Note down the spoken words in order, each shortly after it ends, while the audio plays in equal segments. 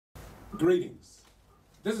Greetings.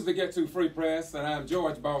 This is the Get To Free Press, and I'm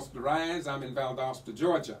George Boss Ryan. I'm in Valdosta,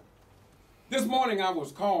 Georgia. This morning I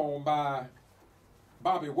was called by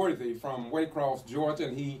Bobby Worthy from Waycross, Georgia,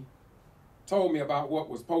 and he told me about what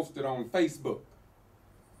was posted on Facebook.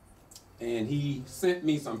 And he sent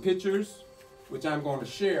me some pictures, which I'm going to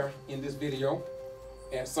share in this video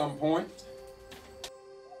at some point.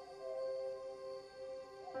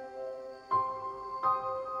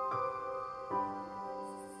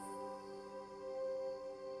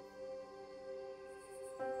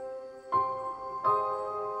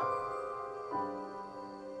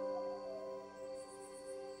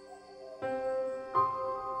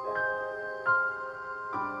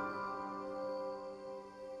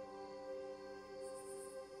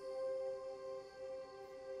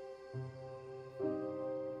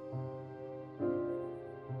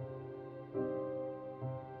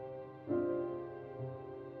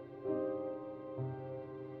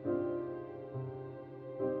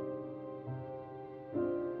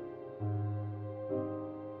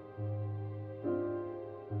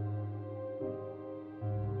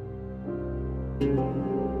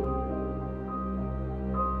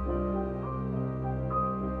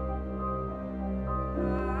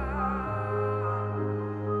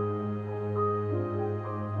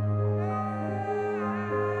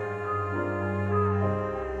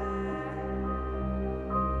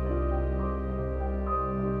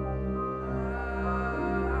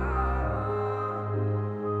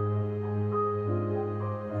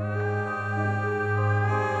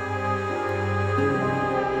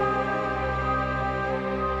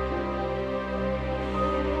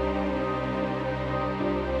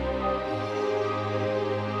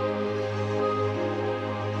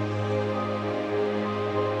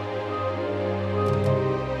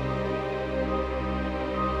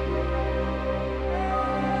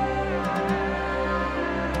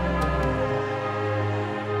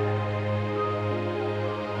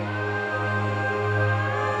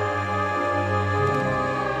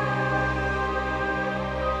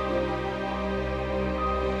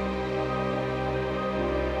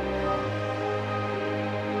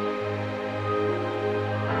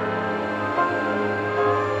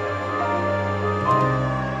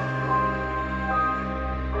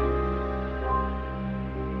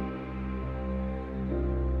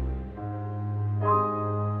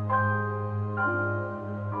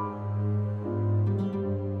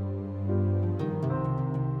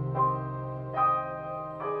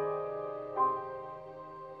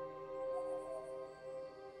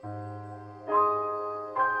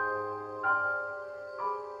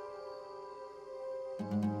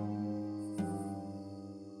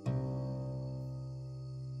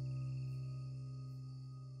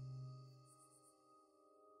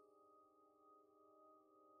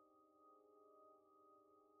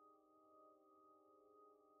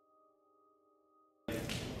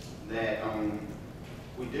 That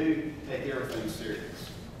we do take everything serious,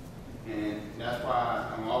 and that's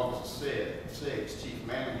why on August 6th, Chief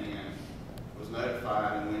Manahan was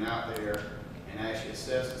notified and went out there and actually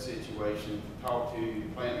assessed the situation, talked to the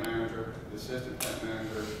plant manager, the assistant plant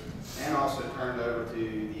manager, and also turned it over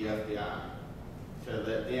to the FBI to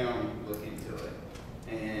let them look into it.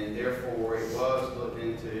 And therefore, it was looked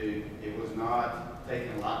into. It was not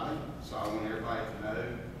taken lightly, so I want everybody to know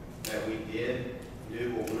that we did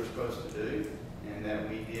do what we're supposed to do, and that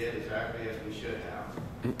we did exactly as we should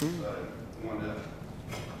have. So I wanted to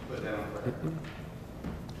put that on record.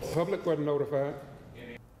 Public wasn't notified.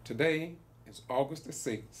 Today is August the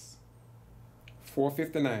 6th,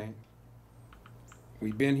 4:59.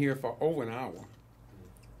 We've been here for over an hour.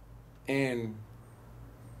 And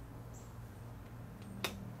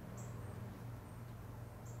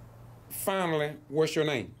finally, what's your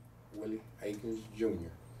name? Willie Akins Jr.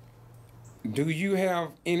 Do you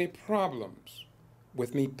have any problems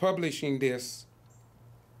with me publishing this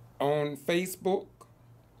on Facebook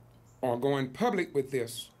or going public with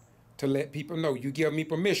this to let people know you give me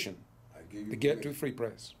permission to Get To Free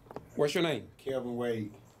Press? What's your name? Kevin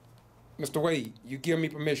Wade. Mr. Wade, you give me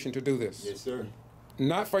permission to do this? Yes, sir.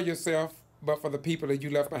 Not for yourself, but for the people that you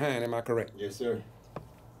left behind, am I correct? Yes, sir.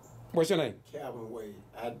 What's your name? Kevin Wade.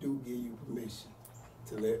 I do give you permission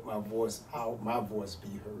to let my voice be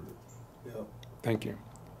heard. Yep. Thank you.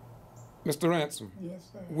 Mr. Ransom, yes,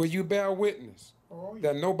 sir. will you bear witness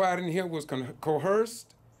that nobody in here was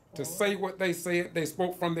coerced to say what they said? They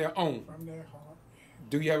spoke from their own. From their heart.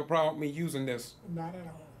 Do you have a problem with me using this? Not at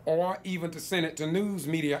all. Or even to send it to news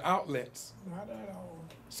media outlets Not at all.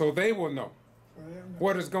 so they will know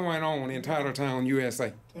what is going on in Titletown,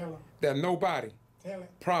 USA Tell them. that nobody Tell it.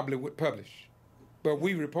 probably would publish. but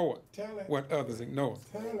we report Talent. what others ignore.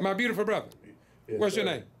 Talent. My beautiful brother, Yes, what's your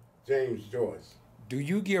sir. name? James Joyce. Do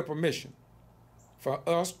you give permission for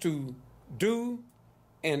us to do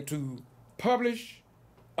and to publish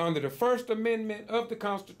under the First Amendment of the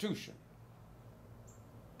Constitution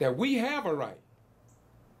that we have a right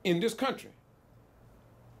in this country,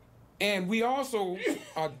 and we also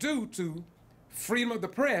are due to freedom of the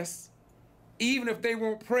press, even if they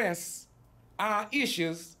won't press our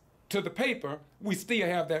issues to the paper, we still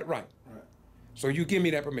have that right. Right. So you give me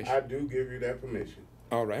that permission. I do give you that permission.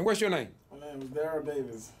 All right. What's your name? My name is Daryl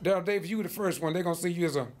Davis. Daryl Davis, you were the first one. They're going to see you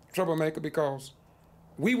as a troublemaker because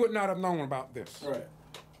we would not have known about this Right.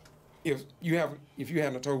 if you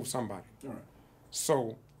hadn't told somebody. All right.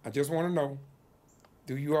 So I just want to know,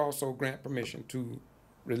 do you also grant permission to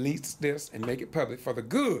release this and make it public for the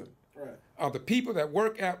good Right. of the people that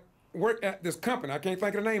work at this company? I can't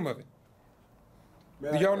think of the name of it.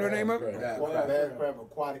 Do y'all know the name of it? Bathcraft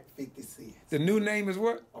Aquatic 56. The new name is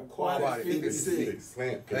what? Aquatic 56.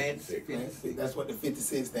 Plant 56. That's what the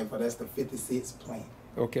 56 stands for. That's the 56 plant.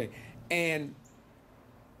 Okay. And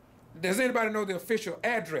does anybody know the official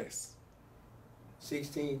address?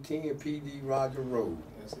 1610 PD Roger Road,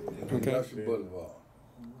 That's it. Okay. Industrial Boulevard.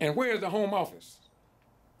 And where is the home office?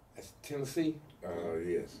 That's Tennessee.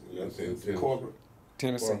 Yes. That's in Tennessee. Corporate,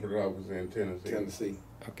 Tennessee. Corporate office in Tennessee. Tennessee.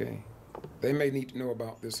 Okay. They may need to know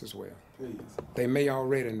about this as well. Please. They may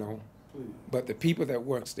already know, Please. but the people that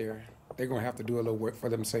works there, they're going to have to do a little work for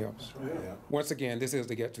themselves. Right. Yeah. Once again, this is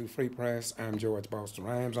the Get To Free Press. I'm George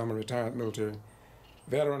Boston-Rhymes. I'm a retired military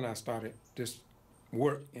veteran. I started this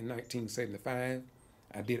work in 1975.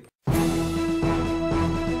 I did it.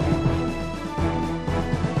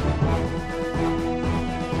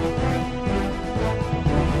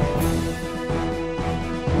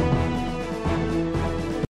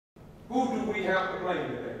 Who do we have to blame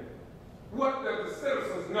today? What do the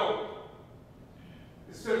citizens know?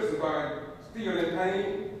 The citizens are still in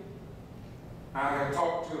pain. I have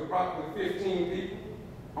talked to approximately 15 people.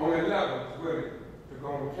 Only 11 is willing to go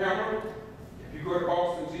on camera. If you go to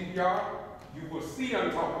Boston G.B.R., you will see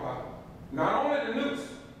them talk about it. Not only the Noose,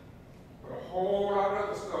 but a whole lot of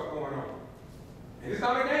other stuff going on. And it's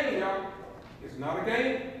not a game, y'all. It's not a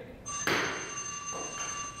game.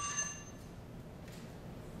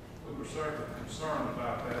 We were certainly concerned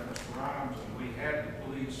about that, Mr. Rhymes, and we had the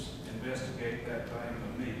police investigate that thing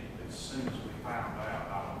immediately as soon as we found out.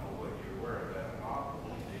 I don't know whether you're aware of that or not,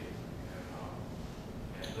 but we did.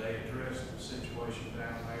 And they addressed the situation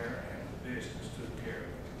down there, and the business took care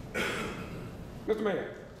of it. Mr. Mayor,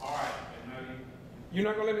 All right, and now you're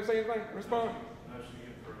not going to let me say anything? Respond? no, so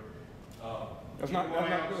you approve. That's not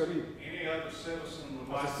Anyone else? good either. Any other citizen would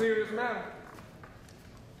like? It's a serious matter.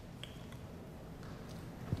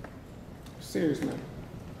 Serious matter.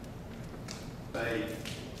 Say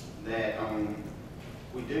that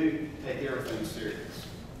we do take everything serious.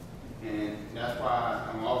 And that's why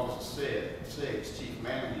on August 6th, Chief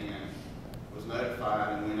Manahan was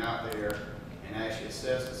notified and went out there and actually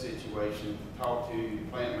assessed the situation, talked to the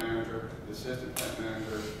plant manager, the assistant plant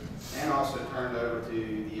manager, and also turned over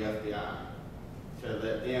to the FBI to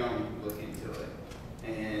let them look into it.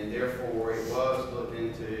 And therefore, it was looked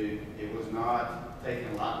into. It was not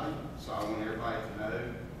taken lightly. So I want everybody to know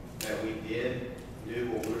that we did do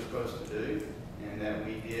what we were supposed to do, and that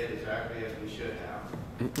we did exactly as we should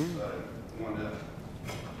have. So I wanted to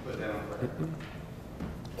put that on record.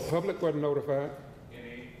 Public wasn't notified.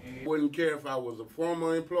 Wouldn't care if I was a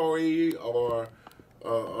former employee or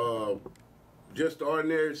just an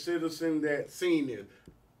ordinary citizen that seen it.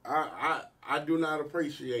 I do not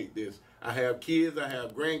appreciate this. I have kids, I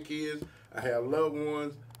have grandkids, I have loved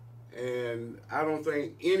ones, and I don't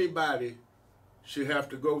think anybody should have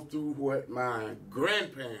to go through what my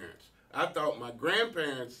grandparents. I thought my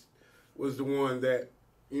grandparents was the one that,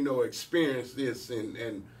 you know, experienced this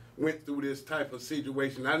and went through this type of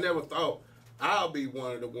situation. I never thought I'll be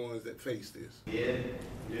one of the ones that face this. We did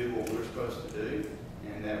do what we were supposed to do,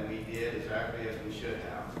 and that we did exactly as we should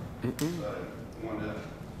have. So I wanted to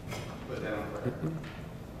put that on record.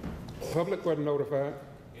 Public wasn't notified.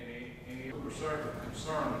 We were certainly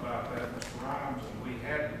concerned about that, Mr. Rhymes, and we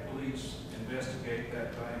had the police investigate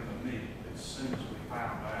that thing immediately as soon as we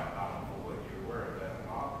found out. I don't know whether you're aware of that or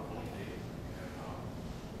not, but we did.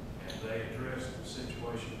 And they addressed the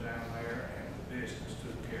situation down there, and the business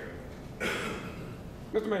took care of it.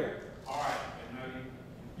 Mr. Mayor, All right, and now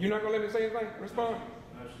you're not going to let me say anything? Respond?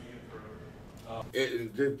 no, so you approve.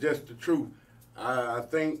 It's just the truth. I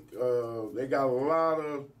think they got a lot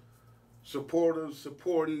of supporters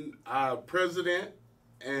supporting our president,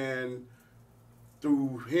 and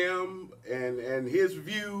through him and his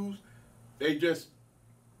views, they just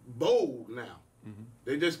bold now.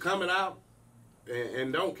 They just coming out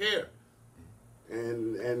and don't care.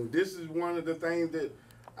 And this is one of the things that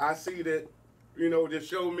I see that, you know, that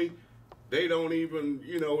show me they don't even,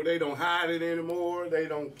 you know, they don't hide it anymore. They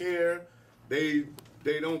don't care. They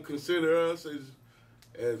don't consider us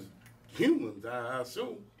as humans, I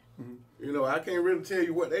assume. You know, I can't really tell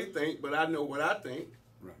you what they think, but I know what I think.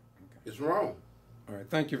 Right. Okay. It's wrong. All right.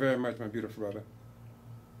 Thank you very much, my beautiful brother.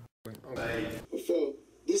 For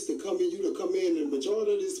this to come in, you to come in, the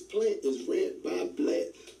majority of this plant is ran by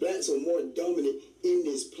black. Blacks are more dominant in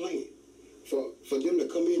this plant. For them to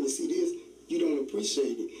come in and see this, you don't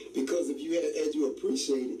appreciate it. Because if you had, as you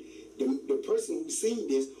appreciate it, the person who seen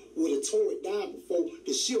this would have tore it down before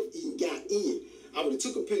the shift even got in. I would have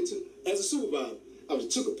took a picture as a supervisor. I would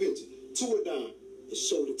have took a picture, tore it down, and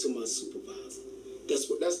showed it to my supervisor.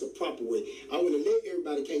 That's the proper way. I wouldn't have let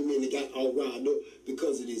everybody came in and got all riled up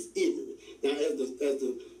because it is ignorant. Now, as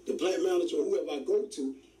the plant manager or whoever I go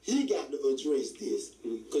to, he got to address this.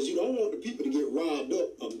 Because you don't want the people to get riled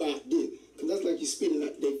up about this. Because that's like you spitting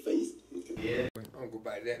out their face. Yeah. I'm gonna go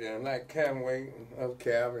back to that there. Like Calvin Wade,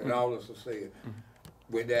 Calvin, and all of us will say it.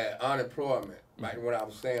 With that unemployment, like what I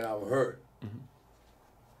was saying, I was hurt.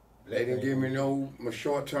 They didn't give me no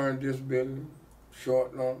short-term disability,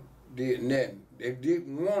 short-term, did nothing. They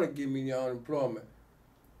didn't want to give me the unemployment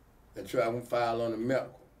until I went file on the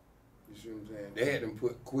medical. You see what I'm saying? They had them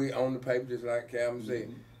put quit on the paper, just like Calvin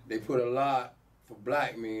said. They put a lot for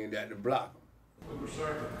black men that to block them. We were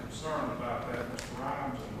certainly concerned about that, Mr.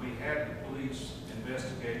 Rhymes, and we had the police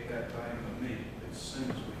investigate that thing immediately as soon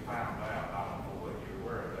as we found out. I don't know whether you're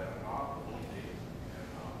aware of that or not, but we did.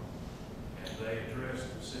 And they addressed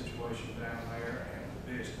the situation down there,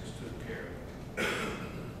 and the business took care of it.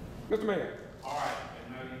 Mr. Mayor. All right,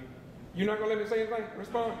 and now You're not gonna let me say anything?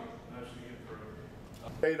 Respond. no, so you get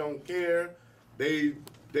through. They don't care. They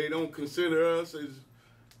don't consider us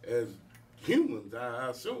as humans, I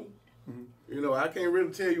assume. You know, I can't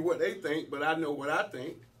really tell you what they think, but I know what I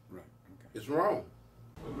think. Right. Okay. It's wrong.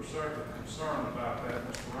 We were certainly concerned about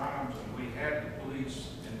that, Mr. Rhymes, and we had the police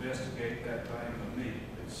investigate that thing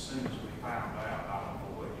immediately as soon as we found out. I don't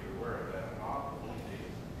know whether you're aware of that or not, but we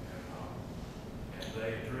did. And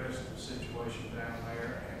they addressed the situation down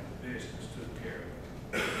there, and the business took care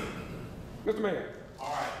of it. Mr. Mayor. All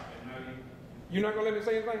right, and now You're not gonna let me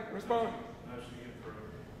say anything? Respond. no, so you get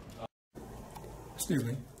through. Excuse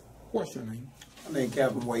me. What's your name? My name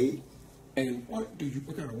Calvin Wade. And what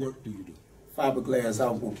kind of work do you do? Fiberglass.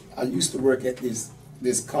 I used to work at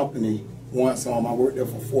this company once. I worked there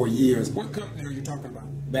for 4 years. What company are you talking about?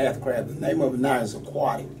 Bathcraft. The name of it now is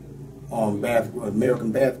Aquatic,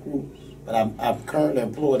 American Bath Group. But I'm currently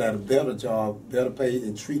employed at a better job, better paid,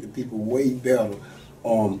 and treat the people way better.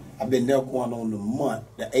 I've been there going on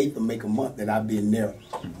the 8th will make a month that I've been there.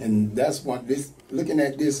 And that's what looking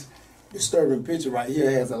at this disturbing picture right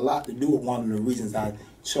here has a lot to do with one of the reasons I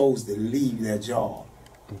chose to leave that job.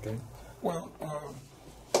 Okay. Well,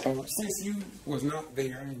 since you was not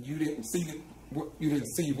there and you didn't see what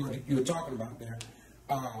you were talking about there,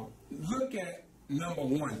 look at number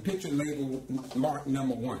 1, picture label mark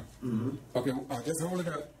number 1. Okay, just hold it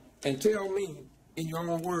up and tell me in your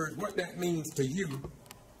own words what that means to you.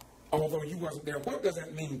 Although you wasn't there, what does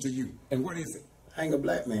that mean to you, and what is it? Hang a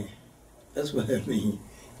black man. That's what that means.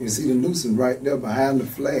 You see the Noose right there behind the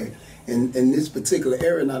flag. And in this particular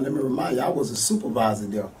area, now let me remind you, I was a supervisor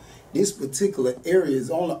there. This particular area is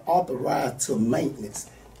only authorized to maintenance.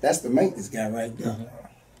 That's the maintenance guy right there.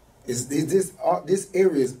 This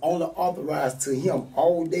area is only authorized to him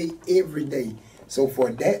all day, every day. So for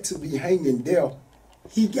that to be hanging there,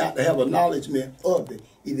 he got to have acknowledgement of it.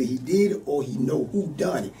 Either he did it or he know who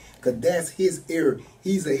done it. Because that's his area.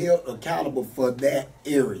 He's held accountable for that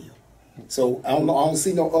area. So I don't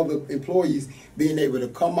see no other employees being able to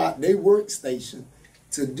come out their workstation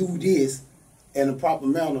to do this in a proper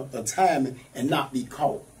manner of timing and not be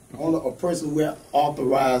caught. Only a person who is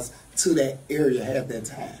authorized to that area have that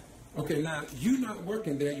time. Okay, now you're not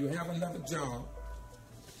working there. You have another job.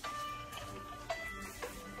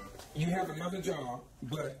 You have another job,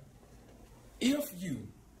 but if you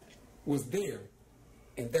was there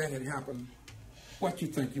and that had happened, what you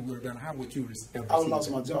think you would have done? How would you have I would have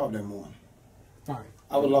lost my job that morning. Why?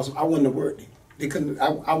 I wouldn't have worked it. They couldn't.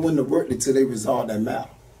 I wouldn't have worked it till they resolved that matter.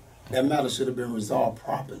 That matter should have been resolved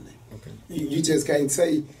properly. Okay. You just can't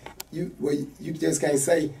say you just can't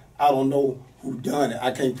say I don't know who done it.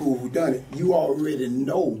 I can't prove who done it. You already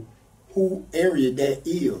know who area that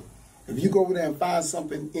is. If you go over there and find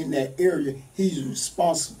something in that area, he's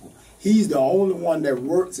responsible. He's the only one that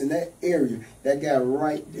works in that area. That guy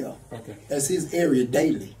right there. Okay. That's his area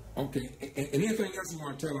daily. Okay, and anything else you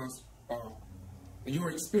want to tell us,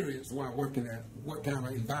 your experience while working at, what kind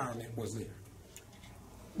of environment was there?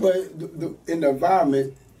 Well, in the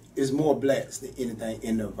environment, it's more blacks than anything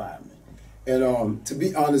in the environment. And to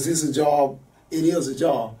be honest, it's a job, it is a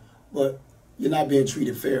job, but you're not being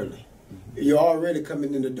treated fairly. You're already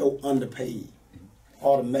coming in the door underpaid,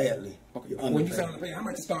 automatically. Okay. When you say underpaid, how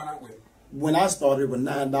much you start out with? When I started, it was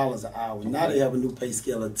 $9 an hour. Now they have a new pay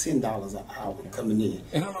scale of $10 an hour coming in.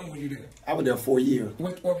 And how long were you there? I was there 4 years.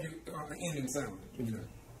 What was your ending salary when you were there?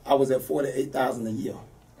 I was at $48,000 a year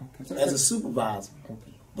So as a supervisor,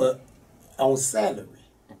 okay. but on salary.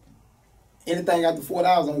 Anything after 40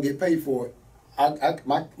 hours, I don't get paid for it.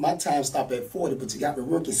 My time stopped at 40, but you got me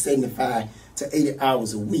working 75 to 80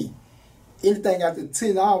 hours a week. Anything after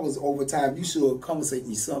 10 hours overtime, you should compensate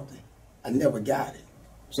me something. I never got it.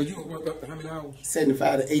 So you would work up to how many hours?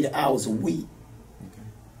 75 to 80 hours a week. Okay.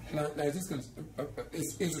 Now is this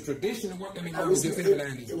is a tradition of work? I mean,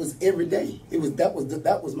 it was every day.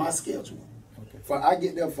 That was my schedule. Okay. I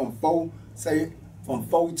get there from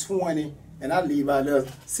 4:20, and I leave out there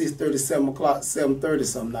 6:30, 7 o'clock, 7:30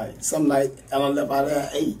 some night. Some night, and I left out there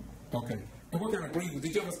at 8. Okay. And what kind of grievance?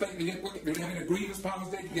 Did you ever did you have any grievance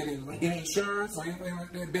policy? Did you get any insurance or anything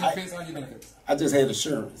like that? Benefits? How you benefits? I just had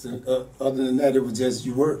insurance. And, other than that, it was just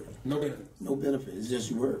you work. No benefits? No benefits. It's just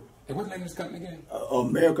you work. And what name is this company again?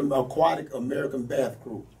 Aquatic American Bath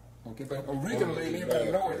Group. Okay, but originally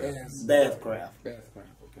everybody know it as Bathcraft.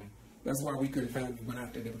 Bathcraft, okay. That's why we couldn't find it went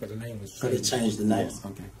out there because the name was changed. So they changed the name. Yes,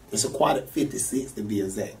 okay. It's Aquatic 56 to be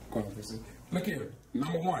exact. Look here,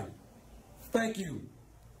 number one. Thank you.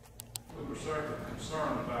 We were certainly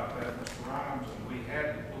concerned about that, Mr. Rhymes, and we had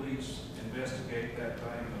the police investigate that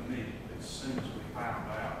thing immediately as soon as we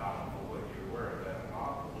found out. I don't know whether you're aware of that or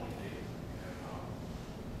not, but we did.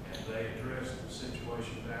 And they addressed the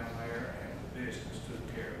situation down there, and the business took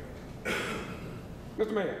care of it.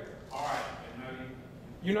 Mr. Mayor. All right, and now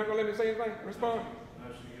you're not going to let me say anything? Respond? No,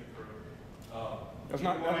 so you're through. That's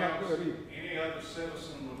not good either. Any other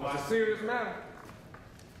citizen would like It's a serious matter.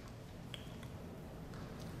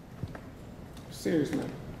 Serious matter.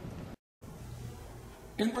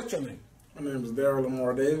 And what's your name? My name is Daryl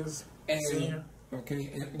Lamar Davis, Senior.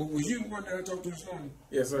 Okay, and was you the one that I talked to this morning?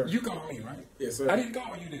 Yes, sir. You called me, right? Yes, sir. I didn't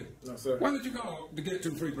call you, did? No, sir. Why did you call to get to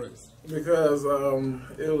the free press? Because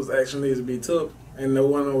it was action needs to be took, and no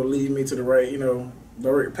one would lead me to the right,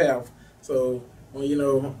 direct path. So when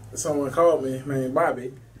someone called me named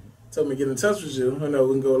Bobby, told me to get in touch with you, we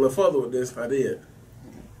can go a little further with this. I did.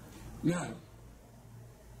 Now,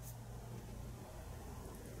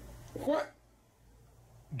 what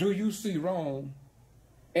do you see wrong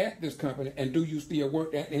at this company, and do you still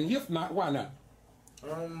work at? And if not, why not?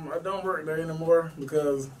 I don't work there anymore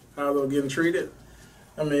because how they were getting treated.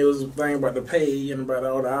 I mean, it was a thing about the pay and about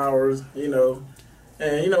all the hours,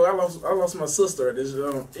 And I lost my sister at this,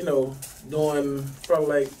 doing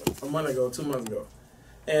probably like a month ago, 2 months ago,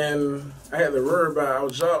 and I had to worry about I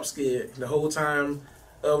was job scared the whole time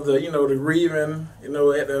of the the grieving,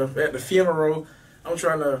 at the funeral. I'm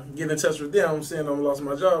trying to get in touch with them, seeing I'm lost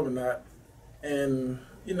my job or not. And,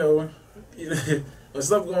 when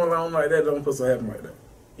stuff going on like that, don't supposed to happen like that,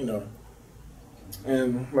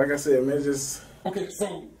 And like I said, man, just... Okay,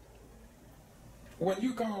 so when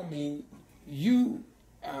you called me, you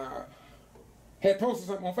had posted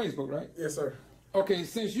something on Facebook, right? Yes, sir. Okay,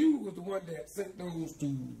 since you was the one that sent those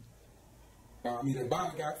to, that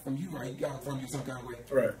Bobby got from you, right? He got it from you some kind of way.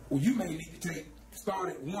 Right. Well, you may need to start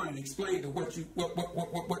at one and explain to what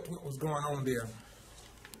was going on there,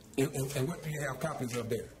 and what do you have copies of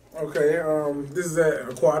there? Okay, this is at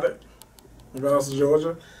Aquatic in Valdosta,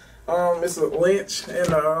 Georgia. It's a lynch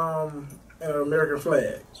and an American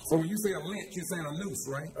flag. So when you say a lynch, you're saying a noose,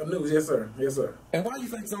 right? A noose, yes, sir. Yes, sir. And why do you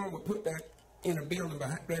think someone would put that in a building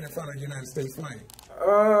right in front of the United States flag?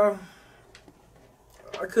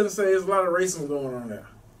 I couldn't say. There's a lot of racism going on there.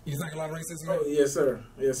 You think a lot of racism? Oh, yes, sir.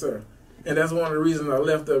 Yes, sir. And that's one of the reasons I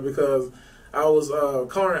left there, because I was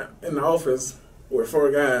current in the office with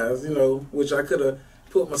 4 guys, which I could have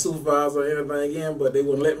put my supervisor or anything in, but they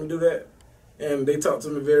wouldn't let me do that. And they talked to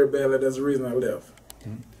me very badly. That's the reason I left.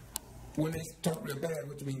 Mm-hmm. When they talk real bad,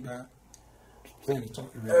 what do you mean by saying they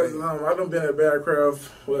talk real bad? I've been at Bathcraft,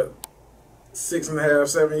 6.5,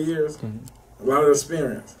 7 years. Mm-hmm. A lot of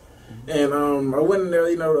experience. Mm-hmm. And I went in there,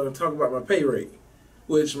 to talk about my pay rate,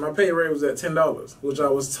 which my pay rate was at $10, which I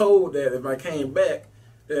was told that if I came back,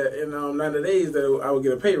 that in 90 days that I would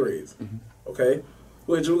get a pay raise. Mm-hmm. Okay?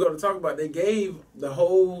 Which we're going to talk about. They gave the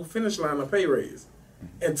whole finish line a pay raise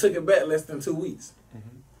and took it back less than 2 weeks.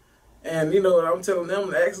 Mm-hmm. And, I'm telling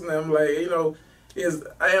them, asking them, like, is,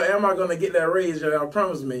 am I going to get that raise that y'all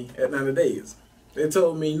promised me at 90 days? They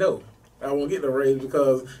told me no, I won't get the raise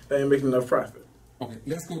because they ain't making enough profit. Okay,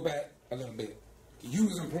 let's go back a little bit. You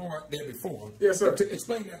was employed there before. Yes, sir.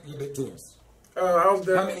 Explain that a little bit to us. I was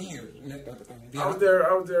there. How many years? I was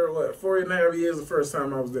there, what, 4.5 years the first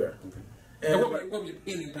time I was there. Okay. And what was your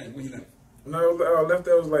ending pay when you left? When I left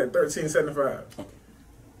there, it was like $13.75. Okay.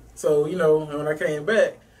 So, you know, and when I came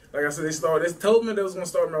back, like I said, they told me they was going to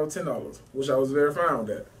start me on $10, which I was very fine with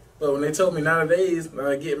that. But when they told me 90 days,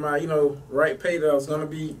 I get my, you know, right pay that I was going to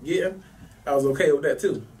be getting, I was okay with that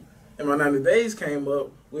too. And my 90 days came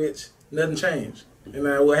up, which nothing changed. And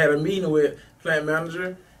I had a meeting with plant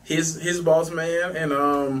manager, his boss man, and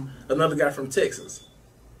another guy from Texas.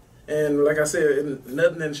 And like I said,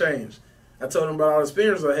 nothing didn't change. I told them about all the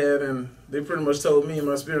experience I had, and they pretty much told me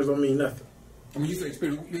my experience don't mean nothing. I mean, you say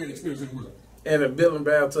experience, you had experience in what? And a building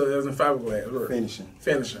bathtubs and fiberglass work.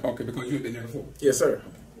 Finishing. Okay, because you had been there before. Yes, sir.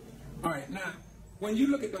 All right, now, when you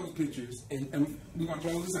look at those pictures, and we're going to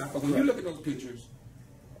close this out, but when you look at those pictures,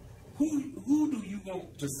 who do you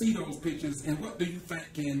want to see those pictures, and what do you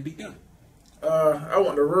think can be done? I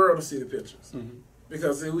want the world to see the pictures.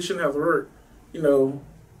 Because we shouldn't have to work, you know,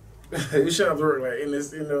 we shouldn't have to work like in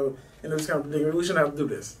this, you know, in this kind of predicament. We shouldn't have to do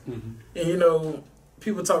this. And, you know,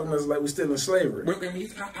 people talking to us like we're still in slavery. Well, I mean,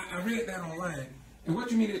 I read that online. And what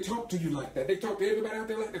you mean they talk to you like that? They talk to everybody out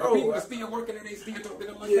there like that? People are still working and they still talk to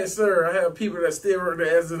them like that? Yes, sir. I have people that still work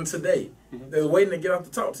there as in today. They're waiting to get off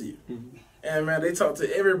to talk to you. And, man, they talk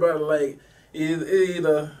to everybody like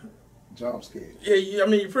either... Job scared. Yeah, I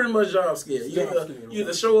mean, you're pretty much job scared. You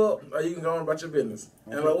either show up or you can go on about your business.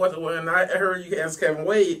 And like when I heard you ask Kevin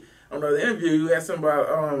Wade on the interview, you asked him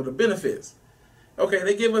about the benefits. Okay,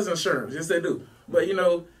 they give us insurance. Yes, they do. But, you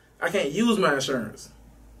know, I can't use my insurance.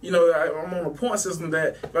 You know, I'm on a point system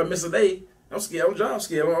that if I miss a day, I'm scared. I'm job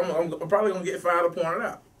scared. I'm probably going to get fired or pointed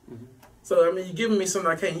out. So, I mean, you're giving me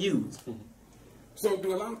something I can't use. So,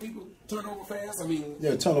 do a lot of people turn over fast? I mean,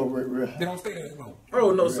 Yeah, turnover. they don't stay there as long.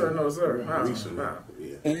 Oh, no, sir. No, sir.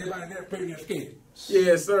 And everybody there pretty much scared.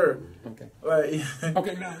 Yes, sir. Okay. Like,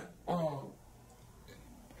 Okay, now,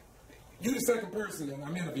 you're the second person that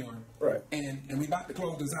I'm interviewing. right. And we about to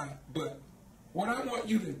close this out. But what I want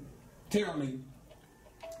you to tell me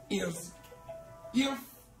is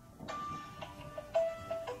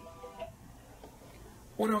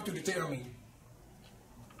what I want you to tell me.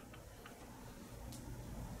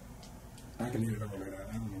 I can hear it all right out.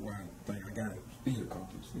 I don't know why I think I got it. Still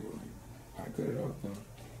talking. Still. I cut it off.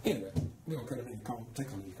 Anyway, we're going to cut it in the call.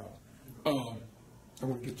 Take on these calls. I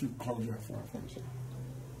want to get you closure before I finish it.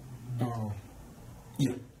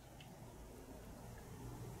 Yeah.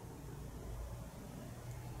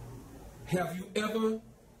 Have you ever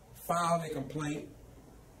filed a complaint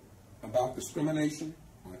about discrimination,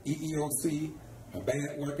 or EEOC, a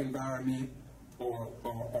bad work environment, or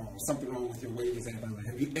something wrong with your wages and everything?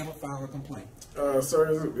 Have you ever filed a complaint?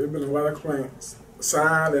 Sir, there's been a lot of complaints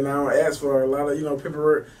signed, and I don't ask for a lot of, you know,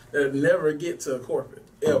 paperwork that never get to corporate,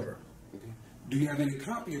 ever. Okay. Do you have any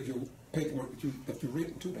copy of your paperwork that you've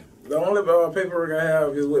written to them? The only paperwork I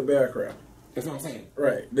have is with Bathcraft. That's what I'm saying.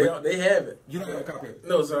 Right. They have it. You don't have a copy of it?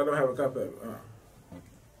 No, sir, I don't have a copy of it. Okay.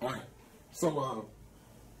 All right. So,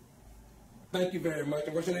 thank you very much.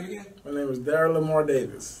 And what's your name again? My name is Darrell Lamar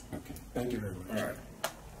Davis. Okay. Thank you very much. All right.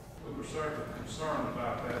 We were certainly concerned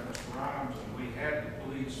about that, Mr. Rhymes, and we had the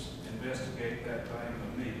police investigate that thing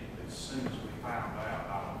immediately as soon as we found out.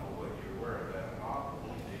 I don't know whether you're aware of that or not,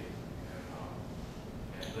 but we did.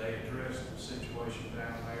 And they addressed the situation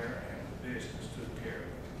down there, and the business took care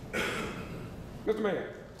of it. Mr. Mayor.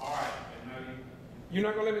 All right, and now You're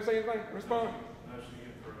not going to let me say anything? Respond? no, so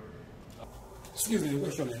you approve. Excuse me,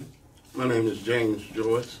 what's your name? My name is James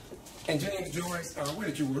Joyce. And James Joyce, where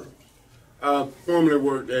did you work? I formerly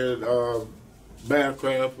worked at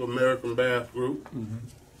Bathcraft, American Bath Group.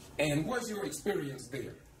 And what's your experience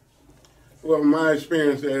there? Well, my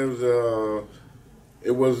experience is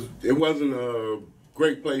it wasn't a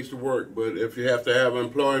great place to work, but if you have to have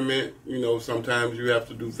employment, you know, sometimes you have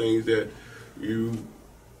to do things that you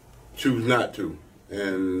choose not to,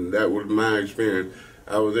 and that was my experience.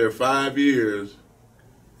 I was there 5 years.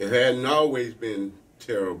 It hadn't always been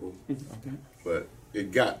terrible, but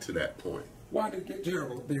it got to that point. Why did it get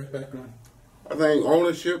terrible there back then? I think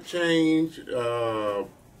ownership changed.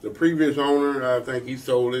 The previous owner, I think he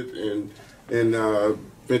sold it, and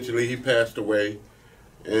eventually he passed away,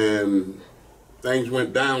 and things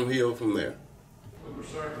went downhill from there. We were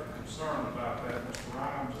certainly concerned about that, Mr.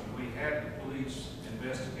 Rhymes, and we had the police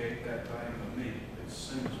investigate that thing immediately as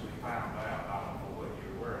soon as we found out. I don't know whether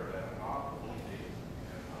you're aware of that or not, but we did.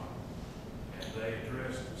 And they addressed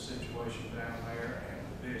addressed the situation down there,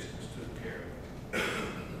 and the business took care of it.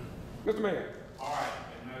 Mr. Mayor. All right,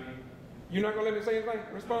 and now You're not gonna let me say anything?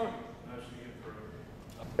 Respond? no, so you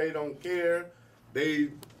approve. They don't care. They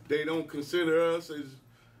don't consider us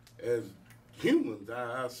as humans,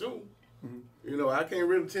 I assume. You know, I can't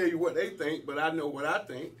really tell you what they think, but I know what I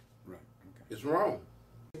think. Right. It's wrong.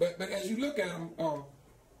 But as you look at them, hold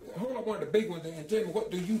on one of the big ones and tell me,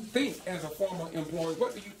 what do you think as a former employee?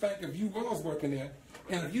 What do you think if you was working there?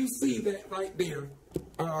 And if you see that right there,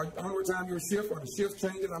 I don't know what time your shift or the shift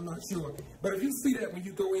changes, I'm not sure. But if you see that when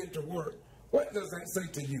you go into work, what does that say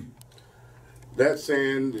to you? That's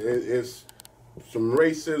saying it's some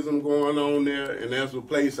racism going on there, and that's a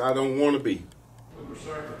place I don't want to be. We were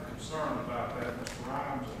certainly concerned about that, Mr.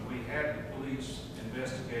 Rhymes, and we had the police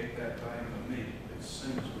investigate that thing immediately as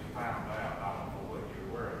soon as we found out. I don't know what you're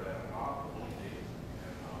aware of that or not, but we did.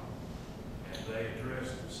 And they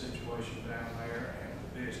addressed the situation down there, and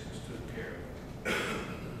the business took care of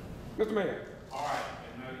it. Mr. Mayor. All right,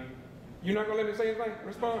 and now You're not gonna let me say anything?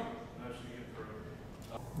 Respond? no, so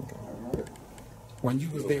you approve. When you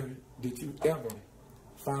was there, did you ever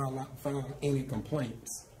file any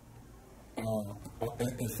complaints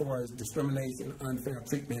as far as discrimination, unfair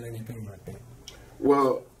treatment, anything like that?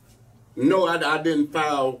 Well, no, I didn't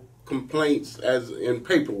file complaints as in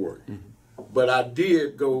paperwork, but I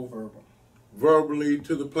did go verbally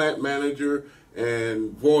to the plant manager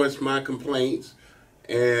and voice my complaints,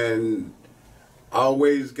 and I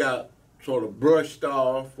always got sort of brushed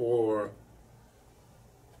off or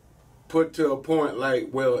put to a point like,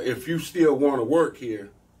 well, if you still want to work here,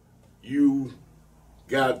 you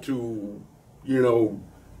got to, you know,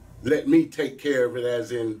 let me take care of it,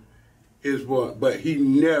 as in his one. But he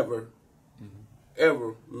never,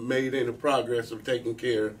 ever made any progress of taking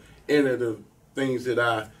care of any of the things that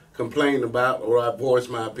I complained about or I voiced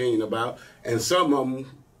my opinion about. And some of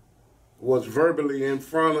them was verbally in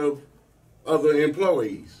front of other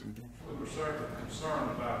employees. We were certainly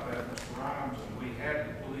concerned about that, Mr. Rhymes, and we had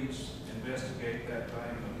the police investigate that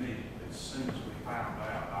thing immediately as soon as we found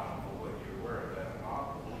out. I don't know what you're aware of that or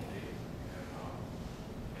not, but we did.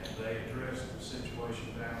 And they addressed the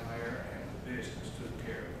situation down there, and the business took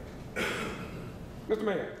care of it. Mr.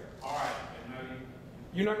 Mayor. All right, and now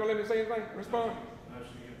You're not gonna let me say anything? Respond? no, so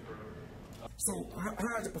you approve. So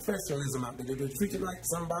how's the professionalism out there? Did they treat you like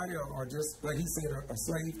somebody or just, like he said, a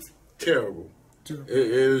slave? Terrible. Terrible. It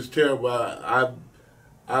is terrible.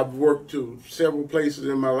 I've worked to several places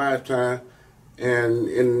in my lifetime and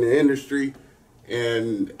in the industry,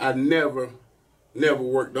 and I never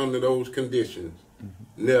worked under those conditions.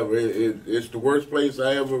 Never. It's the worst place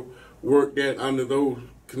I ever worked at under those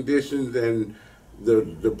conditions, and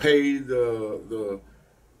the pay, the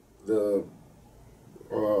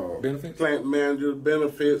Benefits? plant manager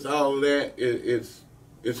benefits, all of that,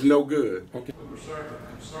 it's no good. Okay. We were certainly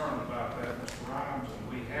concerned about that, Mr. Rhymes, and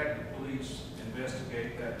we had the police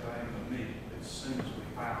investigate that thing immediately as soon as we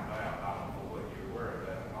found out. I don't know what you're aware of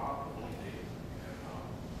that or not, but we did.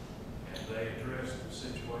 And they addressed the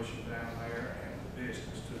situation down there, and the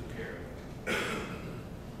business took care of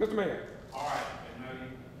it. Mr. Mayor. All right, and now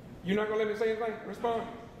You're not gonna let me say anything? Respond?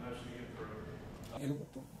 no, so you approve. And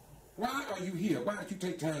why are you here? Why did you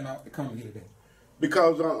take time out to come here today?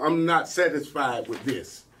 Because I'm not satisfied with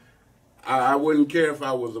this. I wouldn't care if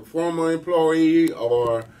I was a former employee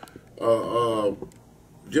or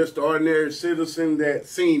just an ordinary citizen that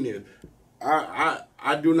seen it.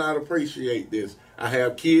 I do not appreciate this. I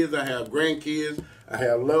have kids, I have grandkids, I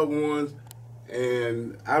have loved ones,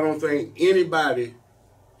 and I don't think anybody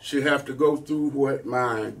should have to go through what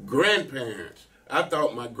my grandparents. I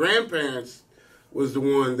thought my grandparents was the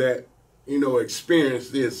one that, you know,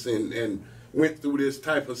 experienced this and went through this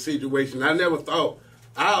type of situation. I never thought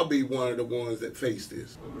I'll be one of the ones that face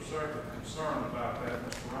this. We were certainly concerned about that,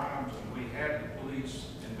 Mr. Rhymes, and we had the police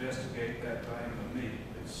investigate that thing immediately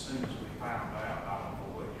as soon as we found out. I don't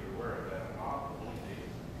know what you're aware of that or not, but we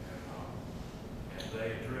did. And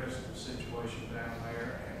they addressed the situation down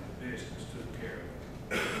there, and the business took care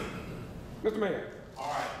of it. Mr. Mayor. All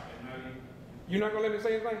right, and now You're not gonna let me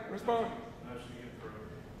say anything? Respond? no, so you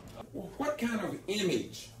approve. What kind of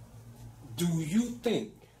image do you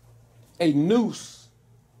think a Noose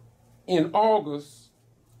in August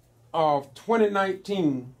of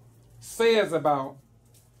 2019 says about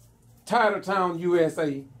Titletown,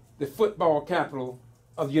 USA, the football capital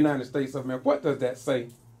of the United States of America? What does that say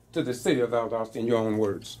to the city of Valdosta in your own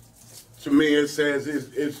words? To me, it says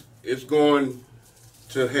it's going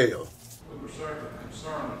to hell. We were certainly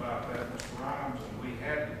concerned about that, Mr. Rhymes, and we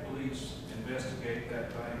had the police investigate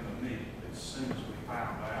that thing immediately as soon as we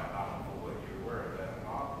found out. I don't know what you're aware of that or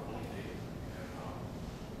not, but we did.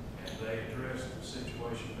 addressed the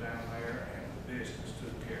situation down there, and the business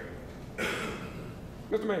took care of it.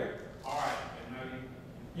 Mr. Mayor, All right, and now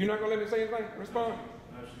you're not gonna let me say anything? Respond?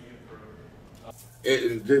 no, so you approve.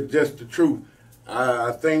 It's just the truth.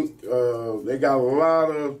 I think they got a lot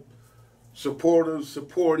of supporters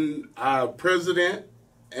supporting our president,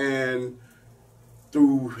 and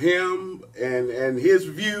through him and his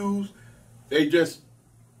views, they just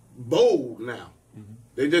bold now.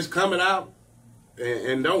 They just coming out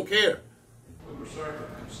and don't care. We were certainly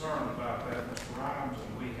concerned about that, Mr. Rhymes,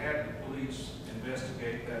 and we had the police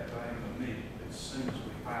investigate that thing immediately as soon as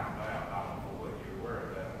we found out. I don't know whether you're aware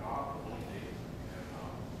of that or not, but we did.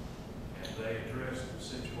 And they addressed the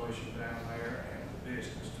situation down there, and the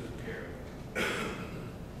business took care of it.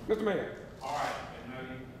 Mr. Mayor, All right, and now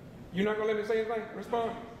you're not gonna let me say anything?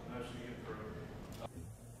 Respond? no, so you approve.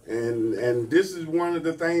 And this is one of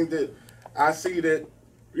the things that I see that,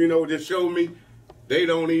 just show me they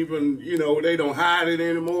don't even, they don't hide it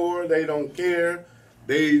anymore. They don't care.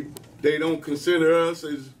 They don't consider us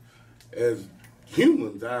as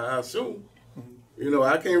humans, I assume.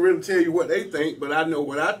 I can't really tell you what they think, but I know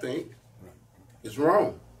what I think. It's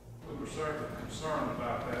wrong. We were certainly concerned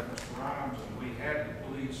about that, Mr. Rhymes, and we had the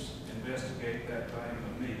police investigate that thing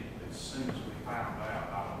immediately as soon as we found out.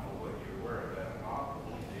 I don't know whether you're aware of that or not,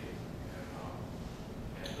 but we did.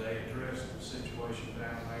 And they addressed the situation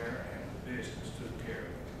down there, and the business took care of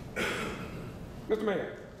it. Mr.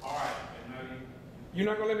 Mayor, All right, and now you're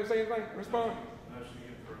not gonna let me say anything? Respond? no, so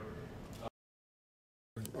you approve.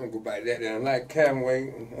 I'm gonna go back to that there. Like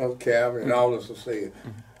Calvin and all this are saying,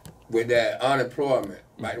 with that unemployment,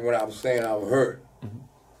 like what I was saying, I was hurt.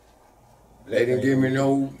 They didn't give me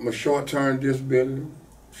no short-term disability,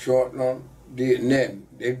 short-term, did nothing.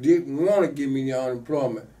 They didn't want to give me the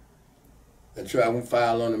unemployment until I went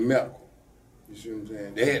file on the medical. You see what I'm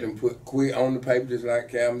saying? They had them put quit on the paper, just like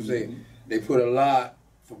Calvin said. They put a lot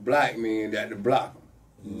for black men that to block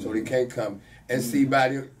them, so they can't come. And see, by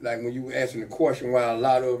the, like when you were asking the question why a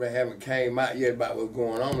lot of them haven't came out yet about what's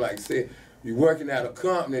going on, like I said, you're working at a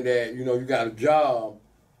company that, you got a job,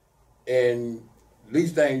 and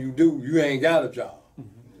least thing you do, you ain't got a job.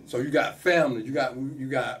 So you got family, you got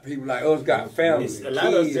people like us got families. A lot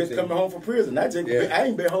of us just coming home from prison. I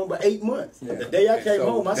ain't been home but 8 months. Yeah. The day I came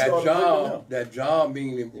home, I started working. That job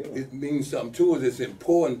it means something to us. It's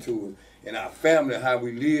important to us and our family, how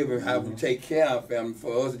we live and how we take care of our family.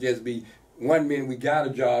 For us to just be 1 minute we got a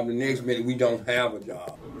job, the next minute we don't have a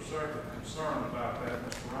job. We were certainly concerned about that,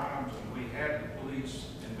 Mr. Rhymes, and we had the police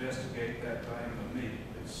investigate that thing immediately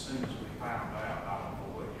as soon as we found out. I don't know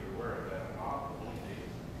whether you're aware of that or not, but we did.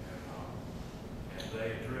 And they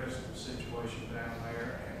addressed the situation down there,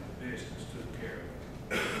 and the business took care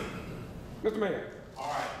of it. Mr. Mayor, All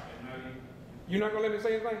right, and now you're not gonna let me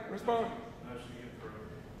say anything? Respond? no, so you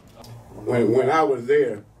approve. When I was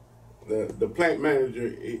there, the plant manager,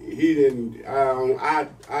 he didn't. I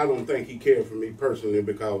don't think he cared for me personally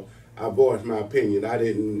because I voiced my opinion. I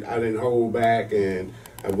didn't hold back, and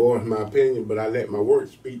I voiced my opinion, but I let my work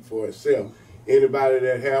speak for itself. Anybody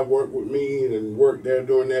that have worked with me and worked there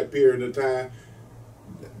during that period of time,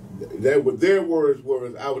 their words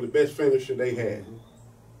was I was the best finisher they had.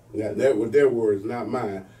 That was their words, not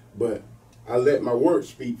mine. But I let my work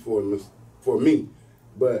speak for me.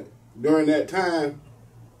 But during that time,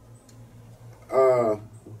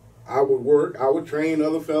 I would work, I would train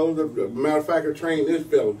other fellows. Matter of fact, I trained this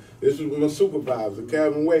fellow. This was my supervisor,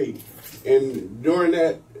 Calvin Wade. And during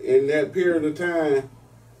in that period of time,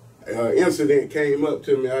 incident came up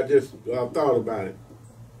to me. I thought about it.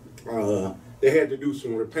 They had to do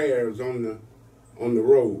some repairs on the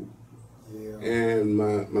road. Yeah. And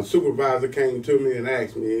my supervisor came to me and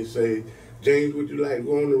asked me, he said, James, would you like to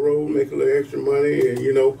go on the road, make a little extra money? And,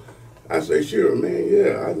 I said, sure, man,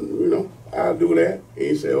 yeah, I'll do that. And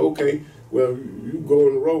he said, okay, well, you go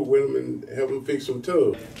on the road with him and have him fix some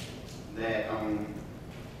tubs. That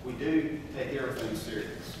we do take everything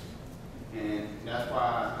serious. And that's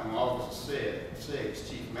why on August 6th,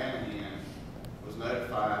 Chief Manahan was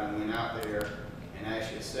notified and went out there and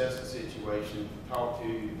actually assessed the situation, talked to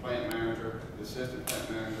the plant manager, the assistant plant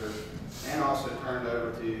manager, and also turned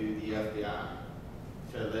over to the FBI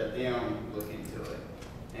to let them look into it.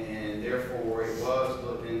 And therefore, it was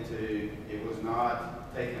looked into. It was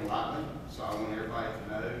not taken lightly. So I want everybody to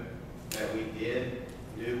know that we did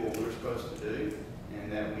do what we were supposed to do, and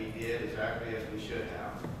that we did exactly as we should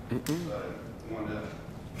have. So I wanted to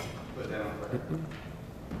put that on record.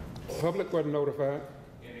 Public wasn't notified.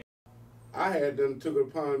 I had them took it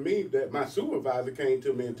upon me that my supervisor came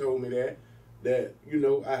to me and told me that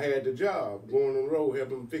I had the job going on the road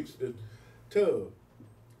helping fix the tub.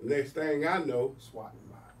 Next thing I know,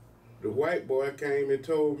 the white boy came and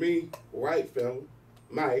told me, white fella,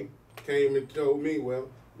 Mike, came and told me, well,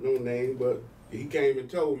 no name, but he came and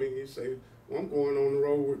told me, he said, well, I'm going on the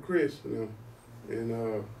road with Chris now,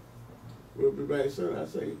 and we'll be back soon. I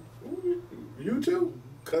say, you too?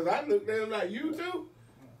 Because I looked at him like, you too?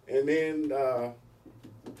 And then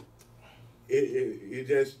it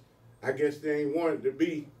just, I guess they ain't wanted to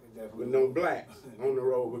be with no blacks on the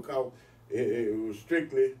road because it was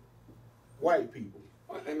strictly white people.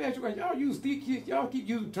 Well, let me ask you a question. Y'all keep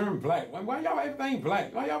using the term black. Why y'all everything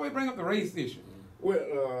black? Why y'all always bring up the race issue?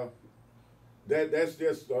 Well, that's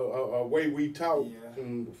just a way we talk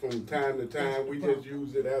from time to time. We just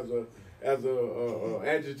use it as a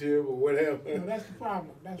adjective or whatever. No, that's the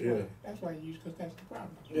problem. That's why you use, because that's the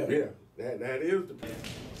problem. Yeah, that is the problem.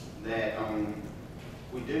 That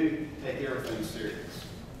we do take everything serious.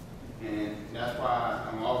 And that's why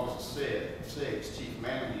on August 6th, Chief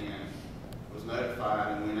Manahan was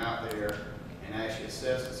notified and went out there and actually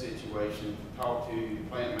assessed the situation, talked to the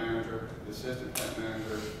plant manager, the assistant plant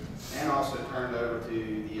manager, and also turned over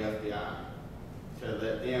to the FBI to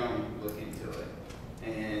let them look into it.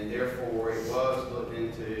 And therefore, it was looked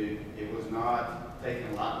into. It was not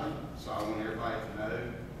taken lightly. So I want everybody to know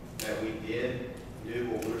that we did do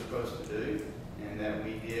what we were supposed to do, and that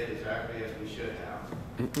we did exactly as we should have.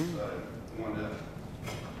 So I wanted to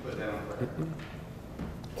put that on record.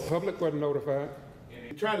 Public wasn't notified.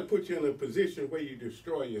 They try to put you in a position where you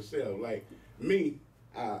destroy yourself. Like me,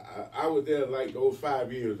 I was there like those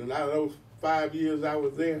 5 years, and out of those 5 years I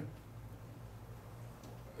was there,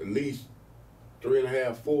 at least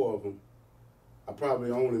 3.5, 4 of them, I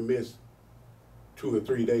probably only missed 2 or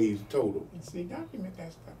 3 days total. And see, document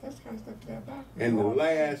that stuff. That's the kind of stuff that document. And the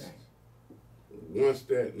last, once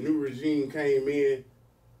that new regime came in,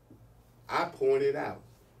 I pointed out.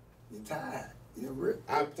 You're tired.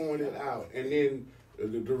 I pointed out, and then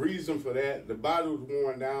the reason for that, the body was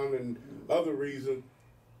worn down, and other reason,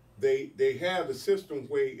 they have the system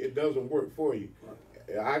where it doesn't work for you.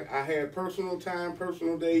 I had personal time,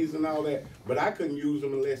 personal days, and all that, but I couldn't use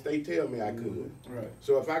them unless they tell me I could. Right.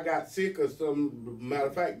 So if I got sick or something, matter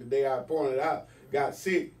of fact, the day I pointed out, got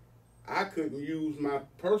sick, I couldn't use my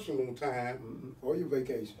personal time or your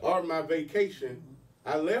vacation or my vacation.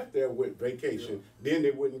 I left there with vacation. Then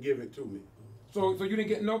they wouldn't give it to me. So you didn't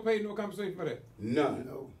get no pay, no compensation for that? None.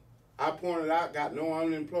 No. I pointed out, got no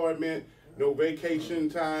unemployment, no vacation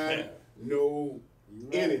time, no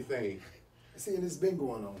anything. See, and it's been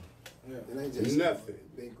going on. Yeah. It ain't just nothing.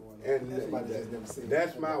 It's been going on. And Somebody just never seen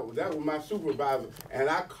that was my supervisor, and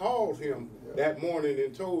I called him that morning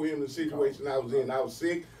and told him the situation I was in. I was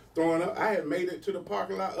sick, throwing up. I had made it to the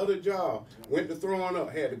parking lot, other job, went to throwing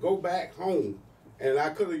up, had to go back home, and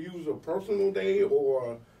I could have used a personal day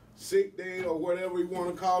or a sick day or whatever you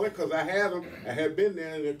want to call it, because I had them. I had been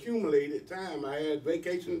there and accumulated time. I had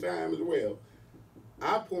vacation time as well.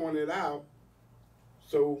 I pointed out,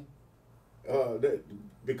 so that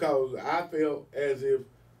because I felt as if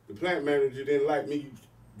the plant manager didn't like me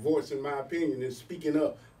voicing my opinion and speaking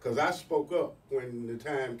up, because I spoke up when the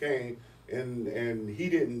time came, and he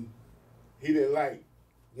didn't like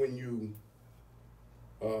when you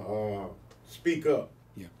speak up.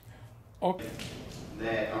 Yeah. Okay.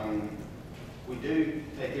 That we do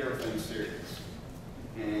take everything serious.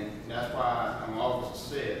 And that's why on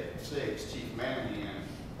August 6th, Chief Manahan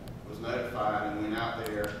was notified and went out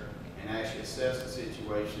there and actually assessed the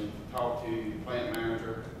situation, talked to the plant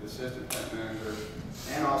manager, the assistant plant manager,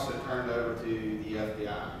 and also turned over to the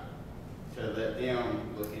FBI to let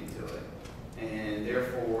them look into it. And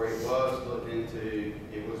therefore, it was looked into.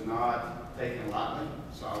 It was not taken lightly.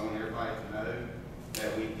 So I want everybody to know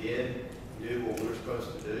that we did do what we were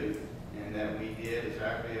supposed to do, and that we did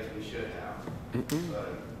exactly as we should have. So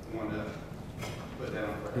I wanted to put that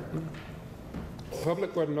on record.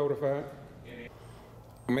 Public wasn't notified.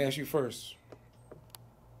 I'm gonna ask you first.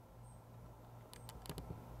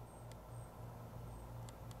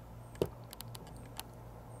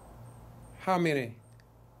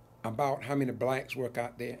 About how many blacks work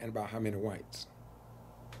out there and about how many whites?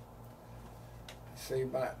 Say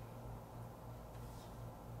about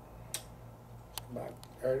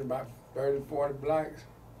 30, 40 blacks,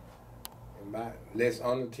 and about less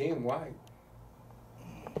under 10 white.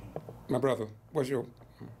 My brother, what's your?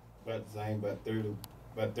 About the same, about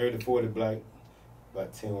 30, 40 black,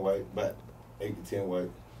 about 10 white, about 8 to 10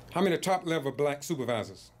 white. How many top level black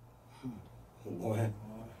supervisors? One.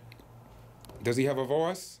 Does he have a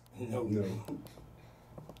voice? No.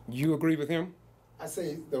 You agree with him? I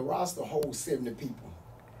say the roster holds 70 people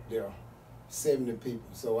there. 70 people.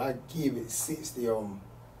 So I give it 60 on,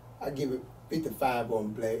 I give it 55 on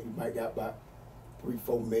black. You might got about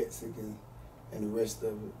 3-4 Mexican, and the rest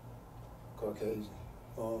of it Caucasian.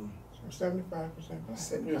 So 75% black.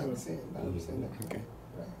 75%, 90%. Okay.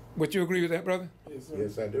 Right. Would you agree with that, brother? Yes, sir.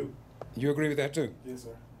 Yes, I do. You agree with that too? Yes,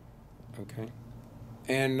 sir. Okay.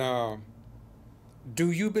 And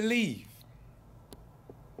do you believe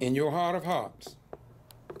in your heart of hearts,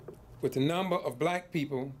 with the number of black